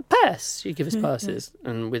 it is a purse. She'd give us purses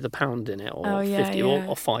and with £1 in it, or 50 or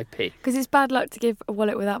 5p. Because it's bad luck to give a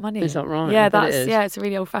wallet without money. Is that right? Yeah, it's a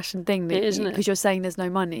really old-fashioned thing. Isn't it? Because you're saying there's no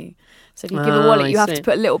money. So if you give a wallet, you have to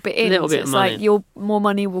put a little bit in. A little bit so it's of money. like more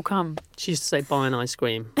money will come. She used to say, buy an ice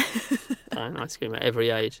cream. Buy an ice cream at every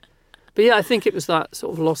age. But yeah, I think it was that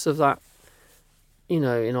sort of loss of that, you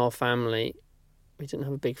know, in our family. We didn't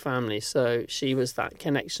have a big family, so she was that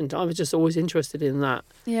connection. I was just always interested in that.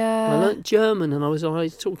 Yeah. I learnt German, and I was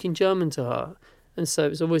always talking German to her, and so it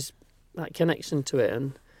was always that connection to it.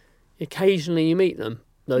 And occasionally you meet them,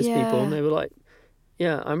 those people, and they were like,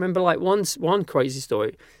 yeah. I remember like one crazy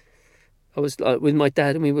story. I was with my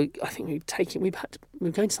dad, and we were going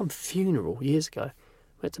to some funeral years ago.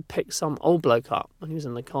 We had to pick some old bloke up, and he was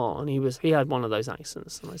in the car, and he had one of those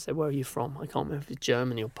accents. And I said, "Where are you from?" I can't remember if it's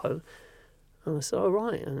Germany or Poland. And I said, "Oh,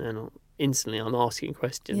 right." And then instantly I'm asking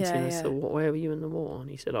questions. Yeah, So where were you in the war? And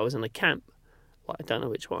he said, "I was in a camp." Well, I don't know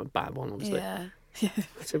which one, bad one, obviously. Yeah.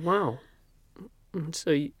 I said, "Wow." And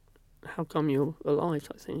so how come you're alive?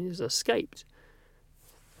 I think he just escaped.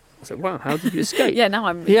 I said, "Wow, how did you escape?" Yeah, now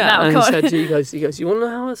I'm... Yeah, now and he goes, "You want to know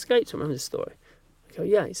how I escaped?" I remember this story. I go,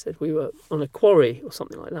 "Yeah." He said, "We were on a quarry or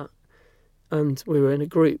something like that. And we were in a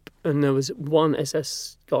group, and there was one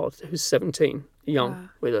SS guard who was 17, young,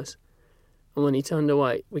 with us. And when he turned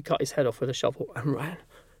away, we cut his head off with a shovel and ran."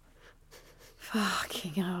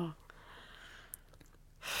 Fucking hell.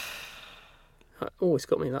 It always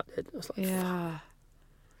got me that dead. I was like, yeah.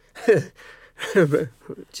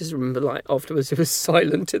 Just remember, like, afterwards it was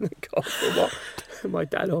silent in the car for a while. And my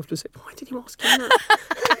dad afterwards said, "Why did you ask him that?"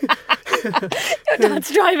 Your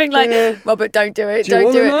dad's driving like, "Robert, don't do it,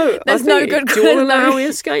 don't do it. It. There's no good." Do you want to know how he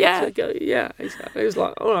escaped? Yeah. I go, yeah, exactly. It was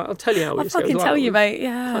like, all right, I'll tell you how he escaped. I'll fucking tell you, mate.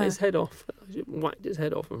 Yeah. Cut his head off, whacked his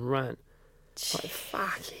head off and ran. Like,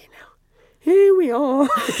 fucking hell. Here we are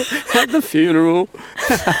at the funeral.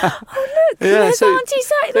 Oh, look, there's Auntie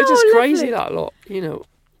Sally. They're just crazy, that lot, you know.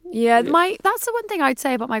 Yeah, that's the one thing I'd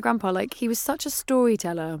say about my grandpa. Like, he was such a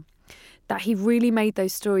storyteller that he really made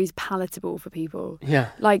those stories palatable for people. Yeah.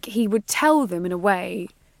 Like, he would tell them in a way,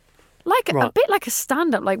 like a bit like a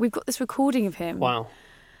stand-up. Like, we've got this recording of him. Wow.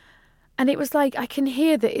 And it was like, I can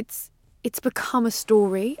hear that it's become a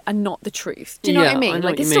story and not the truth. Do you know what I mean? I know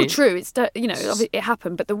like, it's still true. It's, you know, it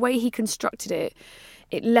happened. But the way he constructed it,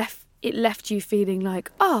 it left you feeling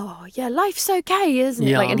like, oh, yeah, life's okay, isn't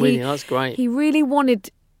it? Yeah, like, and that's great. He really wanted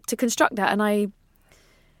to construct that. And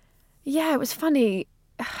it was funny.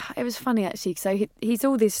 It was funny, actually. So he's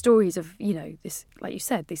all these stories of, you know, this, like you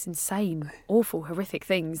said, this insane, awful, horrific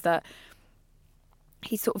things that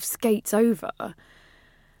he sort of skates over.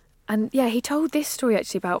 And yeah, he told this story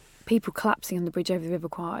actually about people collapsing on the bridge over the River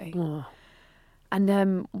Kwai. Oh.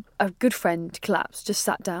 And a good friend collapsed, just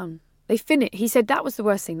sat down. They finished. He said that was the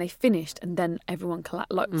worst thing. They finished, and then everyone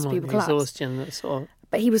collapsed. Lots of people collapsed. Exhaustion, that sort of...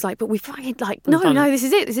 But he was like, "But we fucking no, this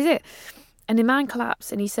is it. And the man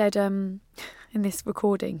collapsed, and he said, in this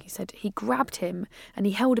recording, he said he grabbed him and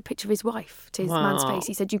he held a picture of his wife to his man's face.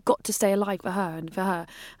 He said, "You've got to stay alive for her and for her."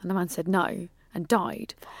 And the man said no and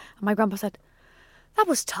died. And my grandpa said, "That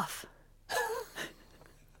was tough."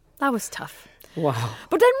 That was tough. Wow.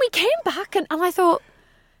 But then we came back and I thought,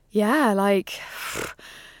 yeah, like,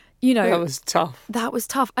 you know. That was tough. That was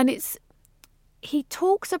tough. And he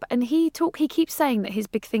talks about, and he keeps saying that his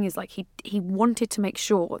big thing is like he wanted to make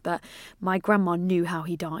sure that my grandma knew how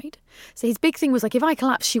he died. So his big thing was like, if I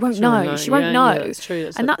collapse, she won't know. She won't know. Yeah, that's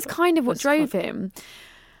true. That's kind of what drove him.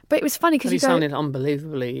 But it was funny because he sounded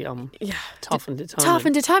unbelievably tough and determined. Tough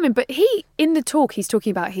and determined. But in the talk, he's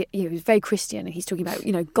talking about, he was very Christian, and he's talking about,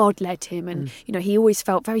 God led him, and, he always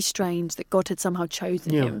felt very strange that God had somehow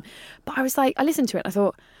chosen him. But I was like, I listened to it, and I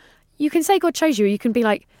thought, you can say God chose you, you can be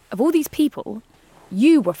like, of all these people,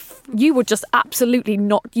 you were just absolutely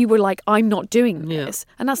not, you were like, I'm not doing this.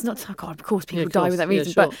 And that's not, oh God, of course people die with that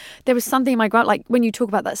reason. Sure. But there was something in my ground, like when you talk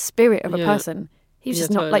about that spirit of a person, he was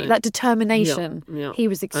just not like that determination. He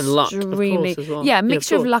was extremely, and luck, of course, as well. A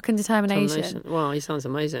mixture of luck and determination. Wow, he sounds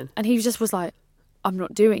amazing. And he just was like, I'm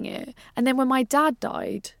not doing it. And then when my dad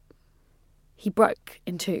died, he broke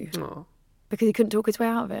in two because he couldn't talk his way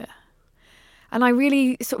out of it. And I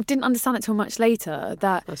really sort of didn't understand it till much later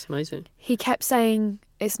that that's amazing. He kept saying,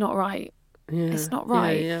 it's not right. Yeah, it's not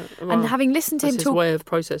right. Yeah. Well, and having listened to him talk, his way of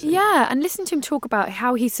processing. Yeah, and listening to him talk about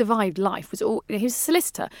how he survived life he was a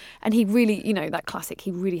solicitor, and he really, that classic.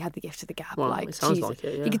 He really had the gift of the gab. Well, like, it sounds like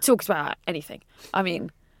it. Yeah. He could talk about anything. I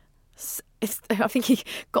mean, I think he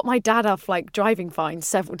got my dad off like driving fines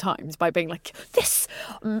several times by being like, this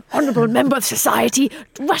honourable member of society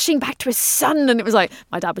rushing back to his son, and it was like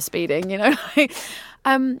my dad was speeding,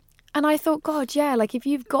 And I thought, God, like if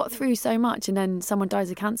you've got through so much and then someone dies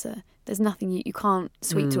of cancer, there's nothing you can't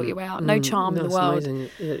sweet talk your way out. No charm in the world. Amazing.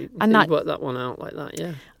 Yeah, you worked that one out like that,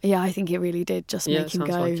 yeah. Yeah, I think it really did just make him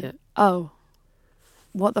go, like oh,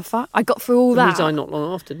 what the fuck? I got through all that. He died not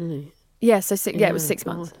long after, didn't he? Yeah, so it was 6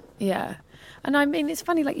 months. Yeah. And I mean, it's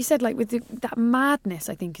funny, like you said, like with that madness,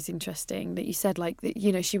 I think is interesting that you said, like,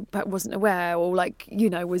 that, she wasn't aware or like,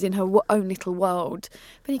 was in her own little world.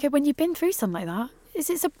 But you go, when you've been through something like that,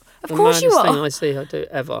 of course you are. The maddest thing I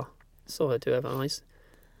saw her do ever,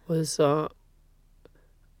 was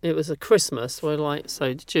it was a Christmas where, like, so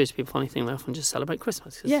the Jewish people, funny thing, they often just celebrate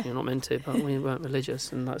Christmas because you're not meant to, but we weren't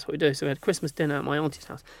religious, and that's what we do. So we had Christmas dinner at my auntie's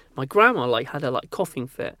house. My grandma, like, had a coughing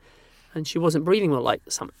fit, and she wasn't breathing well, like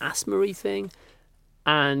some asthma-y thing.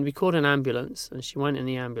 And we called an ambulance, and she went in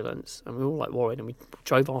the ambulance, and we were all like worried, and we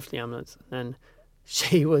drove after the ambulance. And then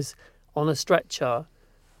she was on a stretcher,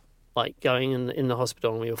 like going in the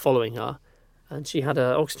hospital, and we were following her. And she had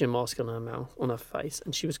an oxygen mask on her mouth, on her face,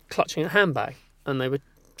 and she was clutching a handbag. And they were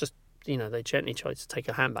just, they gently tried to take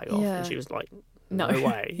her handbag off, and she was like, "No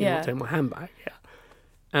way, you're not taking my handbag." Yeah,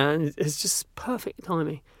 and it's just perfect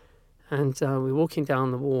timing. And we're walking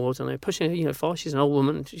down the ward, and they're pushing her, fast. She's an old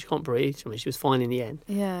woman, she can't breathe. I mean, she was fine in the end.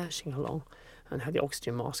 Yeah. Pushing her along, and had the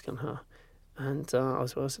oxygen mask on her. And I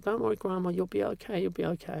said, "Don't worry, Grandma, you'll be okay, you'll be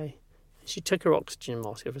okay." And she took her oxygen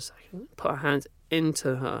mask for a second, put her hands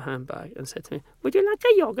into her handbag, and said to me, "Would you like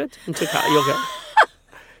a yogurt?" And took out a yogurt.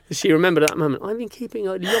 She remembered at that moment, "I've been keeping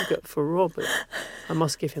a yogurt for Robert. I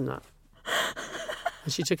must give him that."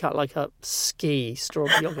 And she took out like a ski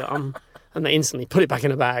strawberry yogurt. And they instantly put it back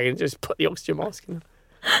in a bag and just put the oxygen mask in.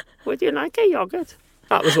 "Would you like a yogurt?"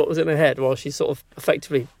 That was what was in her head while she's sort of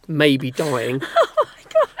effectively maybe dying. Oh my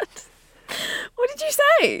God. What did you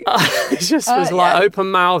say? It just was like open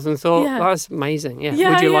mouth and thought, that's amazing.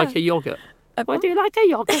 Yeah. Would you like a yogurt? Would you like a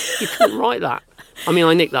yogurt? You couldn't write that. I mean,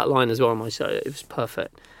 I nicked that line as well on my show. It was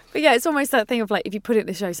perfect. But yeah, it's almost that thing of like, if you put it in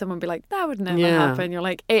the show, someone would be like, that would never happen. You're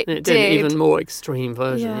like, it did. An even more extreme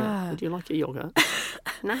version. Yeah. Would you like a yogurt?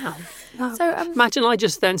 No. So imagine I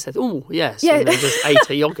just then said, "Oh, yes," and then just ate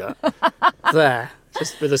a yogurt there,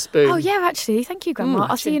 just with a spoon. Oh yeah, actually, thank you, Grandma.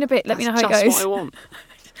 I'll see you in a bit. Let me know how it goes. That's just what I want.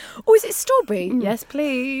 Oh, is it strawberry? Yes,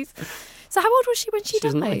 please. So how old was she when she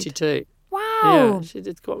died? She was 92. Wow. Yeah, she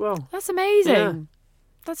did quite well. That's amazing. Yeah.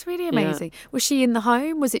 That's really amazing. Yeah. Was she in the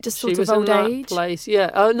home? Was it just sort of old age? She was in that place,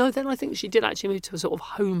 yeah. Oh, no, then I think she did actually move to a sort of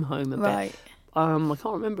home a bit. Right. I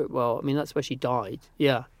can't remember it well. I mean, that's where she died.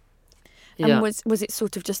 Yeah. And was it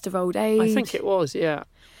sort of just of old age? I think it was, yeah.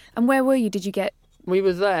 And where were you? Did you get... We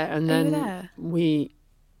were there, and then you were there?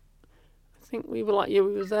 I think we were like, we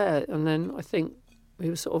were there, and then I think we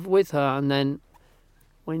were sort of with her, and then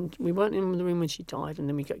when we weren't in the room when she died, and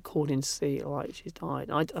then we got called in to see, like, she's died.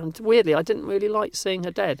 And weirdly, I didn't really like seeing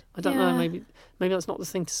her dead. I don't know, maybe that's not the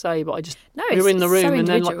thing to say, but I just... No, we were in the room, so and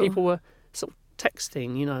then like people were sort of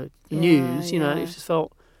texting, news, and it just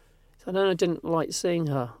felt... I don't know, I didn't like seeing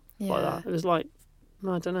her like that. It was like,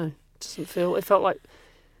 I don't know, it felt like...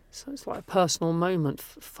 So it's like a personal moment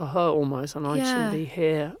for her almost, and I shouldn't be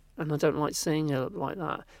here, and I don't like seeing her like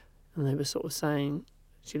that. And they were sort of saying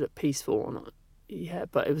she looked peaceful, and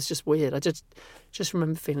but it was just weird. I just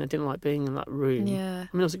remember feeling I didn't like being in that room. Yeah. I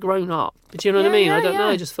mean, I was a grown up, but do you know what I mean? I don't know.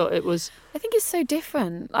 I just felt it was. I think it's so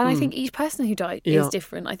different, and I think each person who died is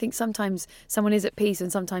different. I think sometimes someone is at peace,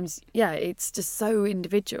 and sometimes it's just so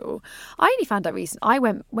individual. I only found out recently.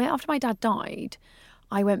 After my dad died,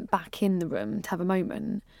 I went back in the room to have a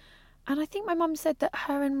moment. And I think my mum said that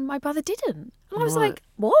her and my brother didn't. And I was Right. like,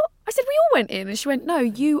 what? I said, we all went in. And she went, no,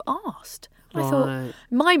 you asked. And I thought,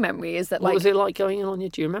 my memory is that What like... was it like going in on you?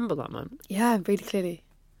 Do you remember that moment? Yeah, really clearly.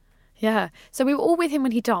 Yeah. So we were all with him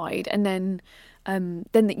when he died. And then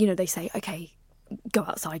they say, okay, go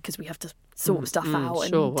outside because we have to sort stuff out and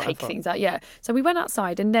sure, take whatever. things out. Yeah. So we went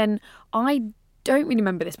outside and then I don't really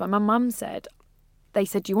remember this, but my mum said... They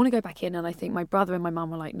said, do you want to go back in? And I think my brother and my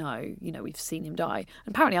mum were like, no, we've seen him die.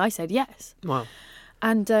 And apparently I said yes. Wow.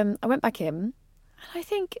 And I went back in. And I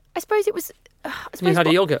suppose it was... You had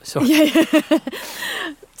a yoghurt, sorry. Yeah.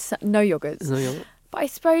 So, no yogurts. No yogurt. But I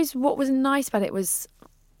suppose what was nice about it was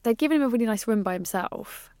they'd given him a really nice room by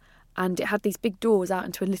himself. And it had these big doors out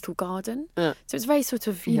into a little garden. Yeah. So it's very sort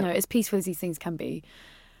of, as peaceful as these things can be.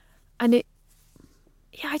 And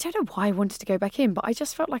I don't know why I wanted to go back in, but I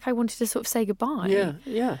just felt like I wanted to sort of say goodbye. Yeah,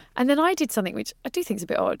 yeah. And then I did something which I do think is a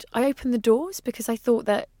bit odd. I opened the doors because I thought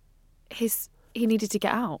that he needed to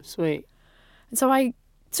get out. Sweet. And so I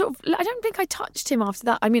don't think I touched him after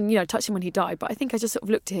that. I mean, touched him when he died, but I think I just sort of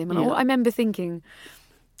looked at him and I remember thinking,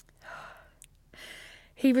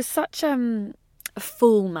 he was such a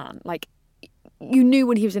full man. Like, you knew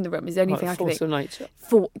when he was in the room is the only thing I could think. Force of nature.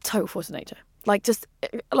 Total force of nature. Like, just,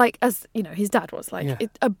 like, as, his dad was,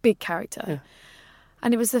 like, a big character. Yeah.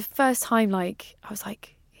 And it was the first time, like, I was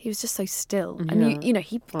like, he was just so still. And,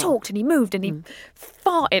 he talked and he moved and he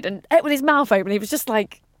farted and ate with his mouth open. He was just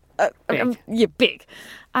like, big.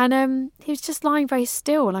 And he was just lying very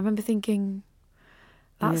still. And I remember thinking,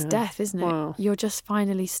 that's death, isn't it? Wow. You're just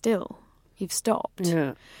finally still. You've stopped.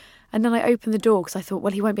 Yeah. And then I opened the door because I thought,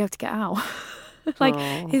 well, he won't be able to get out. Like,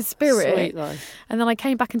 his spirit. Sweet, though. And then I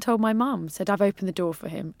came back and told my mum, said, I've opened the door for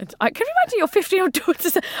him. And can you imagine your 15-year-old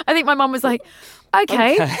daughter? I think my mum was like,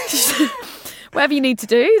 okay. Whatever you need to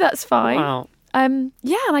do, that's fine. Wow. And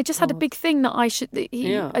I just had a big thing that I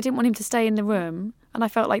didn't want him to stay in the room. And I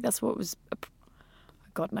felt like that's what was,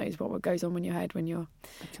 God knows what goes on in your head when you're...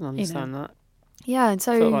 I can understand that. Yeah, and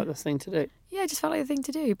so... Felt like the thing to do. Yeah, it just felt like the thing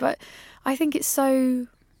to do. But I think it's so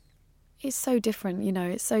different,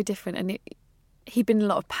 it's so different. And he'd been in a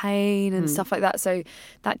lot of pain and stuff like that. So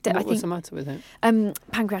that What was the matter with him?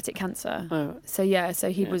 Pancreatic cancer. Oh, right. So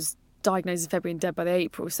he was diagnosed in February and dead by the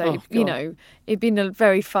April. So it'd been a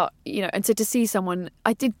very far, and so to see someone,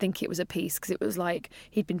 I did think it was a piece because it was like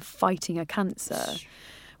he'd been fighting a cancer.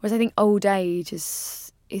 Whereas I think old age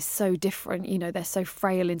is so different. They're so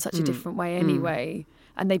frail in such a different way anyway,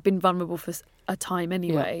 and they've been vulnerable for a time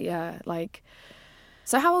anyway. Yeah. Like,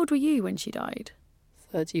 so how old were you when she died?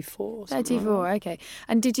 34. 34, okay.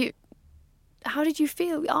 And how did you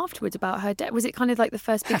feel afterwards about her death? Was it kind of like the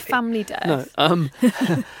first big family death? No,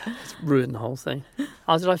 it's ruined the whole thing.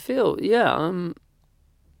 How did I feel? Yeah,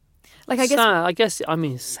 like I guess. Sad. I guess. I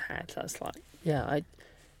mean, sad. That's like, I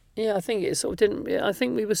think it sort of didn't. I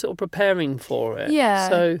think we were sort of preparing for it. Yeah.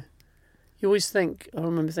 So you always think. I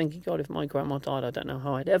remember thinking, God, if my grandma died, I don't know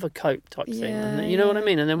how I'd ever cope, type thing. And you know what I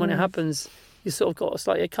mean? And then when it happens, you sort of got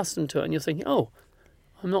slightly accustomed to it, and you're thinking, oh,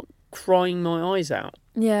 I'm not crying my eyes out.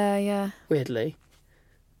 Yeah. Weirdly.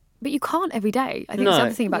 But you can't every day. I think it's the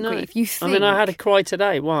other thing about grief. You think... I mean, I had a cry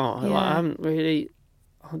today. Wow. Yeah. Like, I haven't really...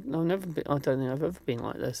 I've never been... I don't think I've ever been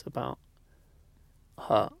like this about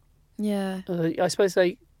her. Yeah. I suppose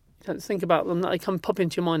they think about them. They come pop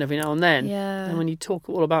into your mind every now and then. Yeah. And when you talk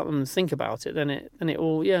all about them and think about it, then it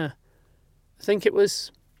all... Yeah. I think it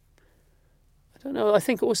was... I don't know. I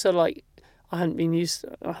think also, like... I hadn't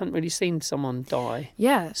really seen someone die.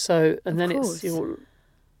 Yeah. So, and then it's,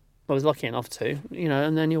 I was lucky enough to,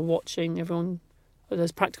 and then you're watching everyone,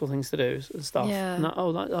 there's practical things to do and stuff. Yeah.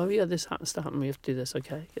 And this has to happen, we have to do this,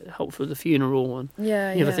 okay. Get help for the funeral and you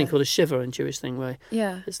have a thing called a shiva in Jewish thing where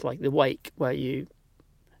it's like the wake where it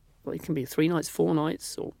can be 3 nights, 4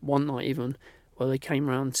 nights or 1 night even, where they came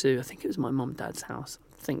round to, I think it was my mum and dad's house,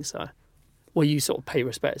 I think so, where you sort of pay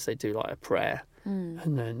respects, they do like a prayer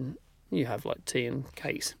and then you have like tea and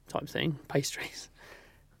cakes type thing, pastries.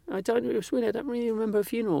 I don't really remember a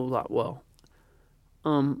funeral that well.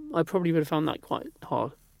 I probably would have found that quite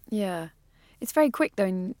hard. Yeah. It's very quick though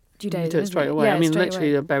in Judaism. You do it straight away. Yeah, I mean,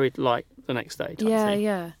 literally they're buried like the next day type thing.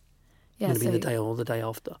 Yeah. It would be the day or the day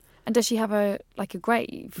after. And does she have a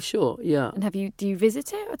grave? Sure, yeah. And do you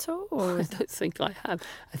visit it at all? Or I don't think I have.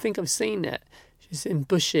 I think I've seen it. She's in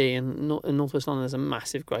Bushy in Northwest London. There's a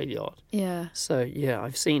massive graveyard. Yeah. So yeah,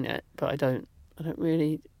 I've seen it, but I don't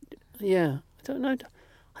really. Yeah, I don't know.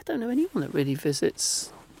 I don't know anyone that really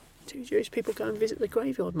visits. Do Jewish people go and visit the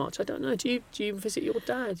graveyard much? I don't know. Do you visit your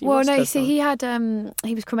dad? Well, no. See, he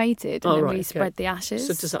was cremated and then we spread the ashes.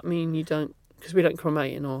 So does that mean you don't? Because we don't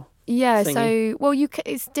cremate, or Yeah, thingy? so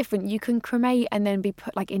it's different. You can cremate and then be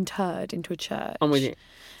put interred into a church. I'm with you.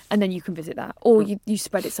 And then you can visit that, or you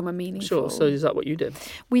spread it somewhere meaningful. Sure. So is that what you did?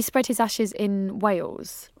 We spread his ashes in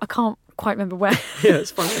Wales. I can't quite remember where. Yeah,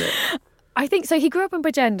 it's funny, isn't it? I think so. He grew up in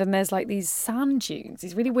Bridgend, and there's these sand dunes.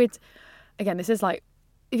 These really weird. Again, this is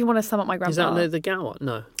if you want to sum up my grandpa. Is that near the Gower?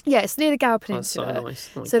 No. Yeah, it's near the Gower That's so Peninsula. nice.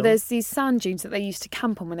 Oh my So God. there's these sand dunes that they used to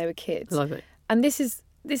camp on when they were kids. Love it. And this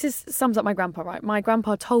sums up my grandpa, right? My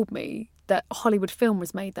grandpa told me that a Hollywood film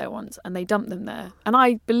was made there once, and they dumped them there. And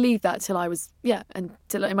I believed that till I was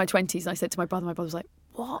until in my 20s. And I said to my brother was like,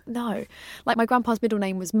 "What? No!" My grandpa's middle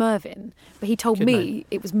name was Mervyn, but he told Good me name.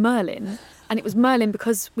 it was Merlin, and it was Merlin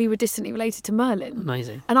because we were distantly related to Merlin.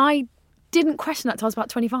 Amazing. And I didn't question that till I was about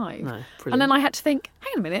 25. No, brilliant. And then I had to think,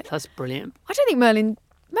 hang on a minute, That's brilliant. I don't think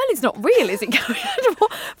Merlin's not real, is it?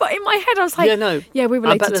 But in my head, I was like, Yeah, no. yeah, we're I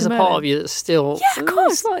related bet there's to a Merlin. part of you that's still... Yeah, of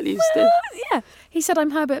course. Slightly Well, still... yeah. He said,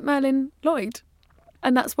 I'm Herbert Merlin Lloyd.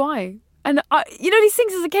 And that's why. And, these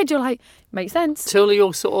things as a kid, you're like, makes sense. Till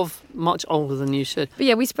you're sort of much older than you should. But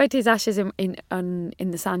yeah, we spread his ashes in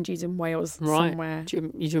the sand dunes in Wales Right. somewhere. Do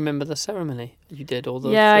you remember the ceremony you did? Or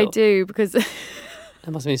the Yeah, I film? do, because...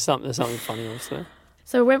 There must be something funny also.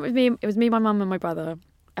 So I went with me. It was me, my mum, and my brother,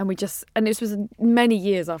 and and this was many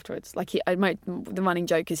years afterwards. The running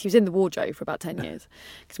joke is he was in the wardrobe for about 10 years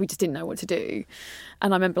because we just didn't know what to do.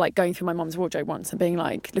 And I remember going through my mum's wardrobe once and being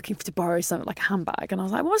looking to borrow something like a handbag, and I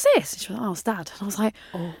was like, "What's this?" And she was like, "Oh, it's Dad." And I was like,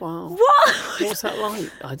 Oh wow! "What?" What's that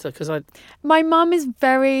like? My mum is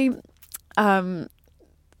very.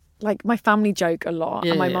 My family joke a lot,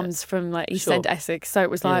 Yeah, and my yeah. mum's from East Sure. End Essex, so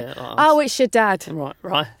it was like, Yeah, like "Oh, us. it's your dad." Right.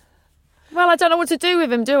 Well, I don't know what to do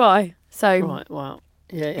with him, do I? So Right. Wow.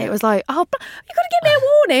 Yeah. it was like, "Oh, but you got to give me a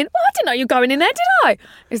warning." Well, I didn't know you were going in there, did I?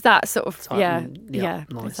 Is that sort of Like, yeah,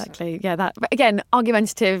 nice. exactly, yeah. That, but again,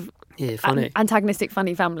 argumentative, Yeah. Funny. antagonistic,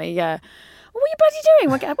 funny family. Yeah. What are you bloody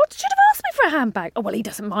doing? What should have asked me for a handbag? Oh well, he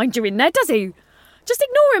doesn't mind you in there, does he? Just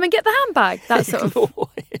ignore him and get the handbag. That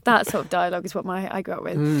sort of dialogue is what I grew up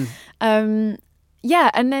with.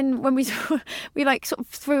 Yeah, and then when we sort of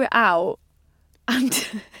threw it out, and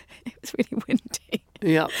it was really windy.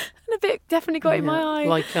 Yeah. And a bit definitely got in my eye.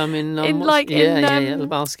 Lebowski.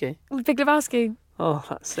 Big Lebowski. Oh,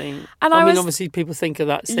 that scene. And I mean, was- obviously, people think of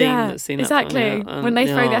that scene. Yeah, That's seen exactly. That one, yeah. When they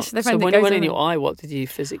throw the ash to their friend So that when it goes went in in your it. eye, what did you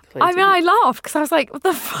physically? I mean, I laughed because I was like, "What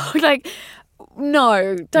the fuck?"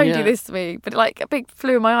 No, don't Yeah. do this to me. But a big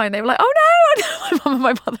flew in my eye, and they were like, "Oh no!" My mum and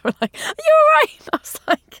my brother were like, "Are you all right?" I was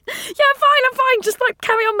like, "Yeah, I'm fine. Just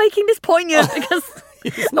carry on making this poignant because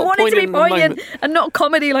It's I not want it to be poignant in the poignant moment. and not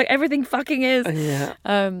comedy like everything fucking is." Yeah.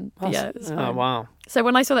 It's Oh fine. wow. So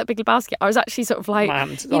when I saw that Big Lebowski, I was actually sort of like,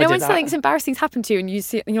 Man, you I know, did when that. something's embarrassing's happened to you and you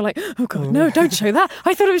see it and you're like, "Oh God, no, don't show that."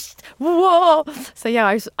 I thought it was whoa. So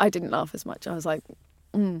yeah, I didn't laugh as much. I was like,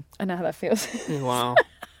 I know how that feels. Wow.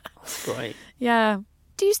 That's great. Yeah.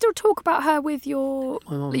 Do you still talk about her with your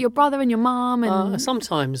mum. brother and your mum? And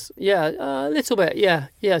Sometimes, yeah, a little bit, yeah.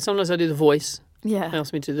 Sometimes I do the voice. They yeah,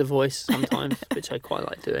 ask me to do the voice sometimes, which I quite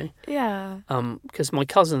like doing. yeah, Because my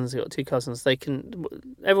cousins, I've got two cousins,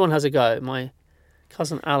 everyone has a go. My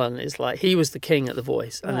cousin Alan is he was the king at the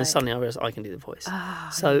voice, and then Right. suddenly I realised I can do the voice.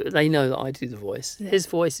 So they know that I do the voice. Yeah. His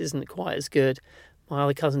voice isn't quite as good. My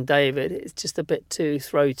other cousin David, it's just a bit too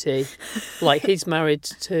throaty. He's married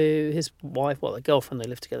to his wife, a girlfriend, they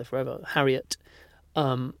lived together forever, Harriet.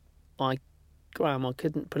 My grandma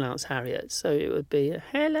couldn't pronounce Harriet, so it would be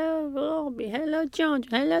hello Robbie, hello John,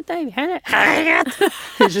 hello David, hello Harriet.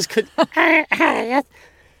 He just couldn't. Harriet.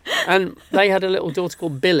 And they had a little daughter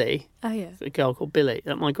called Billy, oh yeah, a girl called Billy,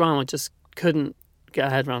 that my grandma just couldn't get her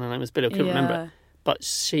head around. Her name was Billy, I couldn't remember it. But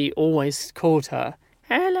she always called her,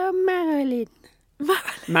 hello Marilyn.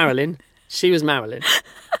 Marilyn. She was Marilyn.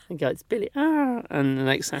 And go, it's Billy. Ah. And the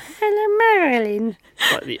next time, hello Marilyn.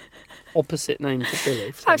 Like the opposite name to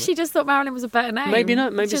Billy. Perhaps she just thought Marilyn was a better name. Maybe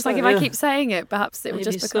not, maybe It's just so, if I yeah. keep saying it, perhaps it would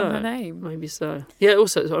Maybe just become so. her name. Maybe so. Yeah,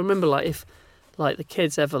 also, so I remember if the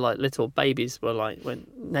kids ever, little babies were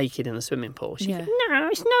went naked in the swimming pool. She'd Yeah. go, no,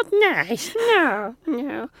 it's not nice.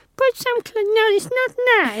 No. Put some clothes. No, it's not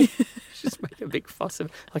nice. Just make a big fuss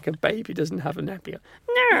of a baby doesn't have a nappy.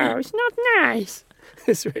 No, it's not nice.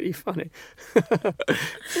 It's really funny.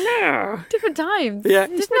 No. Different times. Yeah.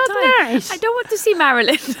 Different It's not times. nice. I don't want to see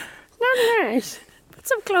Marilyn. Not nice. Put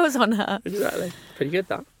some clothes on her. Exactly. Pretty good,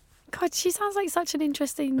 that. God, she sounds like such an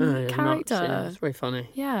interesting Yeah, character. nuts, yeah, it's very funny.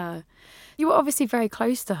 Yeah. You were obviously very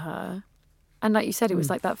close to her. And like you said, it was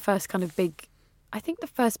that first kind of big, I think the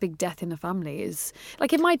first big death in the family is,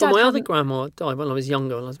 if my dad Well, my other hadn't- grandma died when I was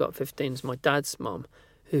younger, when I was about 15. It's my dad's mum,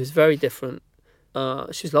 who was very different.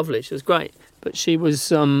 She was lovely, she was great. But she was,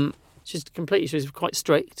 she was quite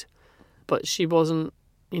strict. but she wasn't.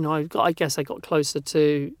 I guess I got closer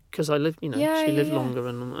to because I lived. She lived longer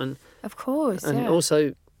and of course, and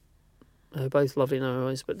also both lovely in their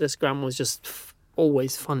ways. But this grandma was just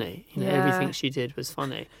always funny. Everything she did was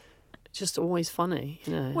funny. Just always funny.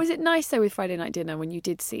 Was it nice though with Friday Night Dinner when you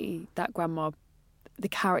did see that grandma, the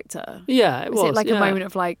character? Yeah, it was. Was it like a moment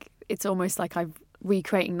of like it's almost like I'm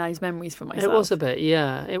recreating those memories for myself? It was a bit,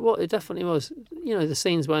 yeah. It definitely was. The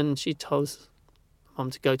scenes when she tells Mum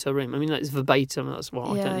to go to her room. I mean, that's verbatim. That's what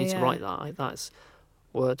I don't need to write that. That's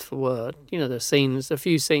word for word. There's a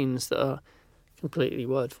few scenes that are completely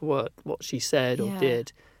word for word what she said or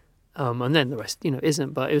did, and then the rest,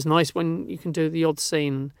 isn't. But it was nice when you can do the odd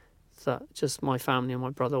scene that just my family and my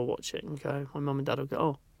brother will watch it and go, my mum and dad will go,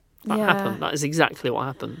 oh, that happened. That is exactly what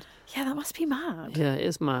happened. Yeah, that must be mad. Yeah, it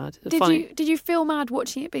is mad. Did you feel mad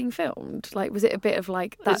watching it being filmed? Like, was it a bit of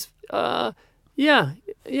like that? Yeah,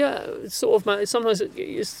 sort of mad. Sometimes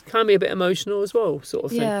it can be a bit emotional as well, sort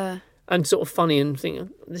of thing. Yeah. And sort of funny and thinking,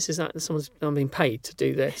 I'm being paid to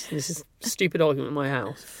do this. This is a stupid argument in my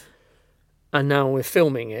house. And now we're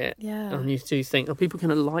filming it, and you do think, are people going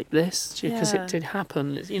to like this? Because it did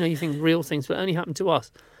happen. You think real things, but it only happened to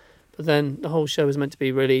us. But then the whole show is meant to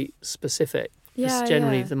be really specific. Because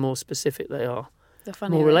generally, the more specific they are, the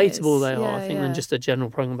more relatable they are, I think, than just a general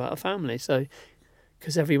program about a family. So,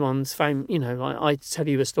 because everyone's I tell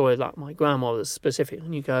you a story like my grandma was specific,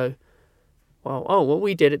 and you go, well,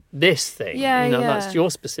 we did this thing. That's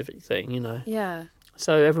your specific thing, Yeah.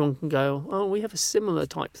 So everyone can go, oh, we have a similar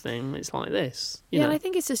type thing. It's like this. And I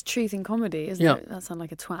think it's just truth in comedy, isn't it? That sounds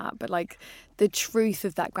like a twat, but like the truth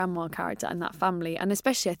of that grandma character and that family, and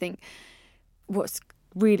especially I think what's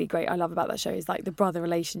really great I love about that show is like the brother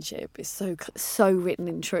relationship is so written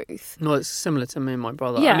in truth. No, it's similar to me and my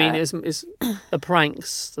brother. Yeah. I mean, it's the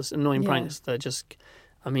pranks, those annoying pranks. They're just,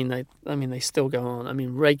 they still go on. I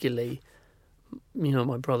mean, regularly.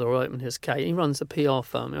 My brother will open his case. He runs a PR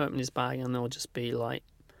firm. He'll open his bag and there'll just be like,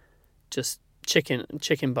 just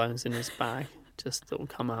chicken bones in his bag. Just that will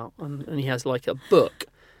come out. And he has like a book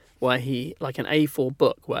where like an A4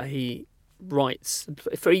 book where he writes,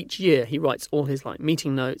 for each year, he writes all his like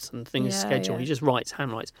meeting notes and things scheduled. He just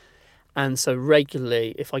handwrites. And so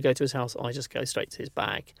regularly, if I go to his house, I just go straight to his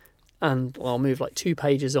bag. And I'll move like 2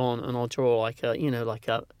 pages on and I'll draw like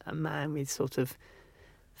a man with sort of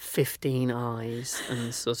 15 eyes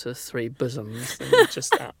and sort of 3 bosoms and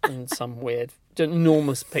just in some weird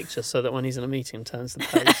enormous picture so that when he's in a meeting turns the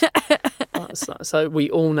page. So we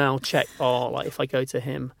all now check if I go to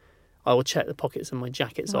him, I will check the pockets of my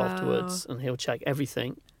jackets afterwards and he'll check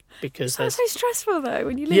everything because that's so stressful though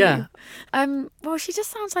when you leave. Well, she just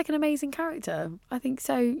sounds like an amazing character. I think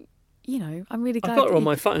so. I'm really glad. I've got her on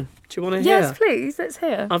my phone. Do you want to hear? Yes, please. Let's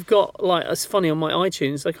hear. I've got it's funny on my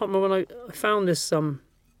iTunes. I can't remember when I found this 10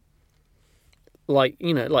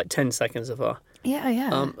 seconds of her.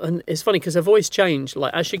 Yeah. And it's funny because her voice changed.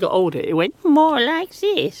 Like as she got older, it went more like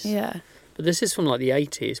this. Yeah. But this is from like the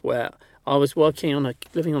 80s where I was living on a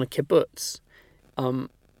kibbutz,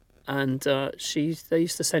 and they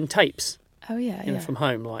used to send tapes. Oh yeah. From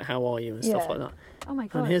home, like how are you and stuff like that. Oh my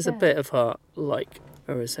God. And here's a bit of her like.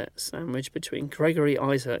 Or is it sandwich between Gregory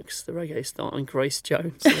Isaacs, the reggae star, and Grace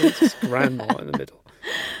Jones? Just grandma in the middle.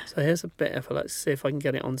 So here's a bit of her. Let's see if I can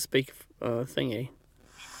get it on speaker thingy.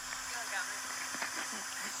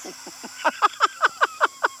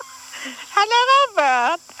 Hello,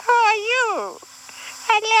 Robert. How are you?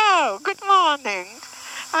 Hello. Good morning.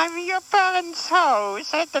 I'm in your parents' house.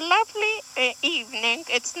 Had a lovely evening.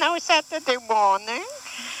 It's now Saturday morning.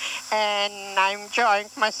 And I'm enjoying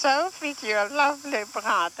myself with your lovely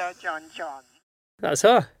brother, John. That's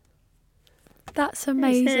her. That's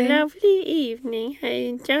amazing. It's a lovely evening. I'm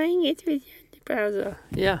enjoying it with your brother.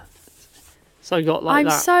 Yeah. So I got like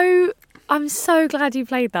I'm so glad you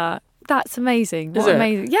played that. That's amazing. Is it?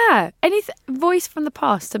 Amazing. Yeah. Any voice from the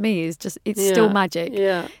past to me is just it's still magic.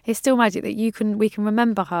 Yeah. It's still magic that we can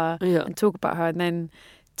remember her and talk about her and then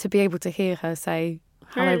to be able to hear her say,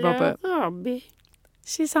 hello Robert. Robbie.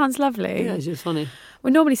 She sounds lovely. Yeah, she's funny. We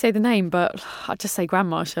normally say the name, but I'll just say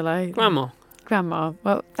Grandma, shall I? Grandma.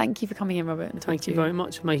 Well, thank you for coming in, Robert. And thank you very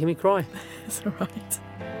much for making me cry. That's all right.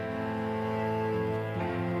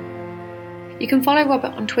 You can follow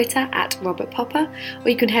Robert on Twitter at Robert Popper, or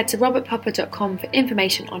you can head to robertpopper.com for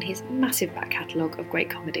information on his massive back catalogue of great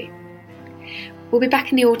comedy. We'll be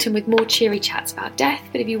back in the autumn with more cheery chats about death,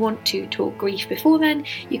 but if you want to talk grief before then,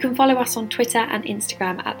 you can follow us on Twitter and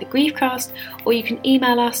Instagram at The Griefcast, or you can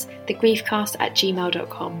email us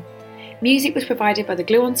thegriefcast@gmail.com. Music was provided by the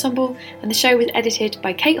Glue Ensemble, and the show was edited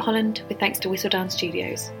by Kate Holland with thanks to Whistledown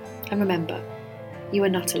Studios. And remember, you are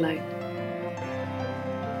not alone.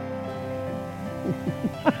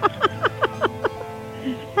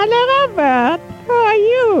 Hello, Robert. How are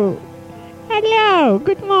you? Hello,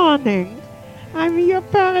 good morning. I'm your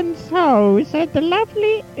parents' house. Had a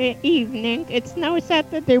lovely evening. It's now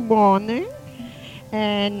Saturday morning,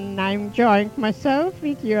 and I'm enjoying myself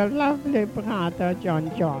with your lovely brother,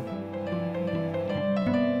 John.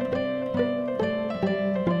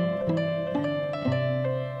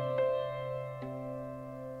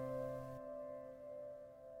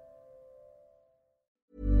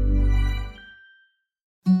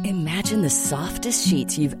 Imagine the softest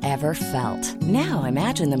sheets you've ever felt. Now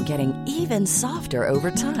imagine them getting even softer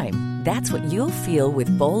over time. That's what you'll feel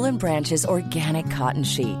with Boll & Branch's organic cotton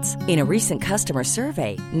sheets. In a recent customer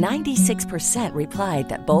survey, 96% replied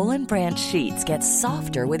that Boll & Branch sheets get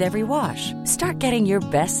softer with every wash. Start getting your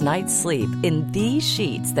best night's sleep in these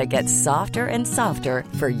sheets that get softer and softer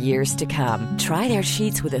for years to come. Try their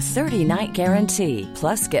sheets with a 30-night guarantee.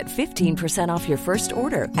 Plus, get 15% off your first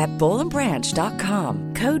order at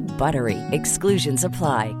bollandbranch.com. Code BUTTERY. Exclusions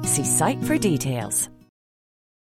apply. See site for details.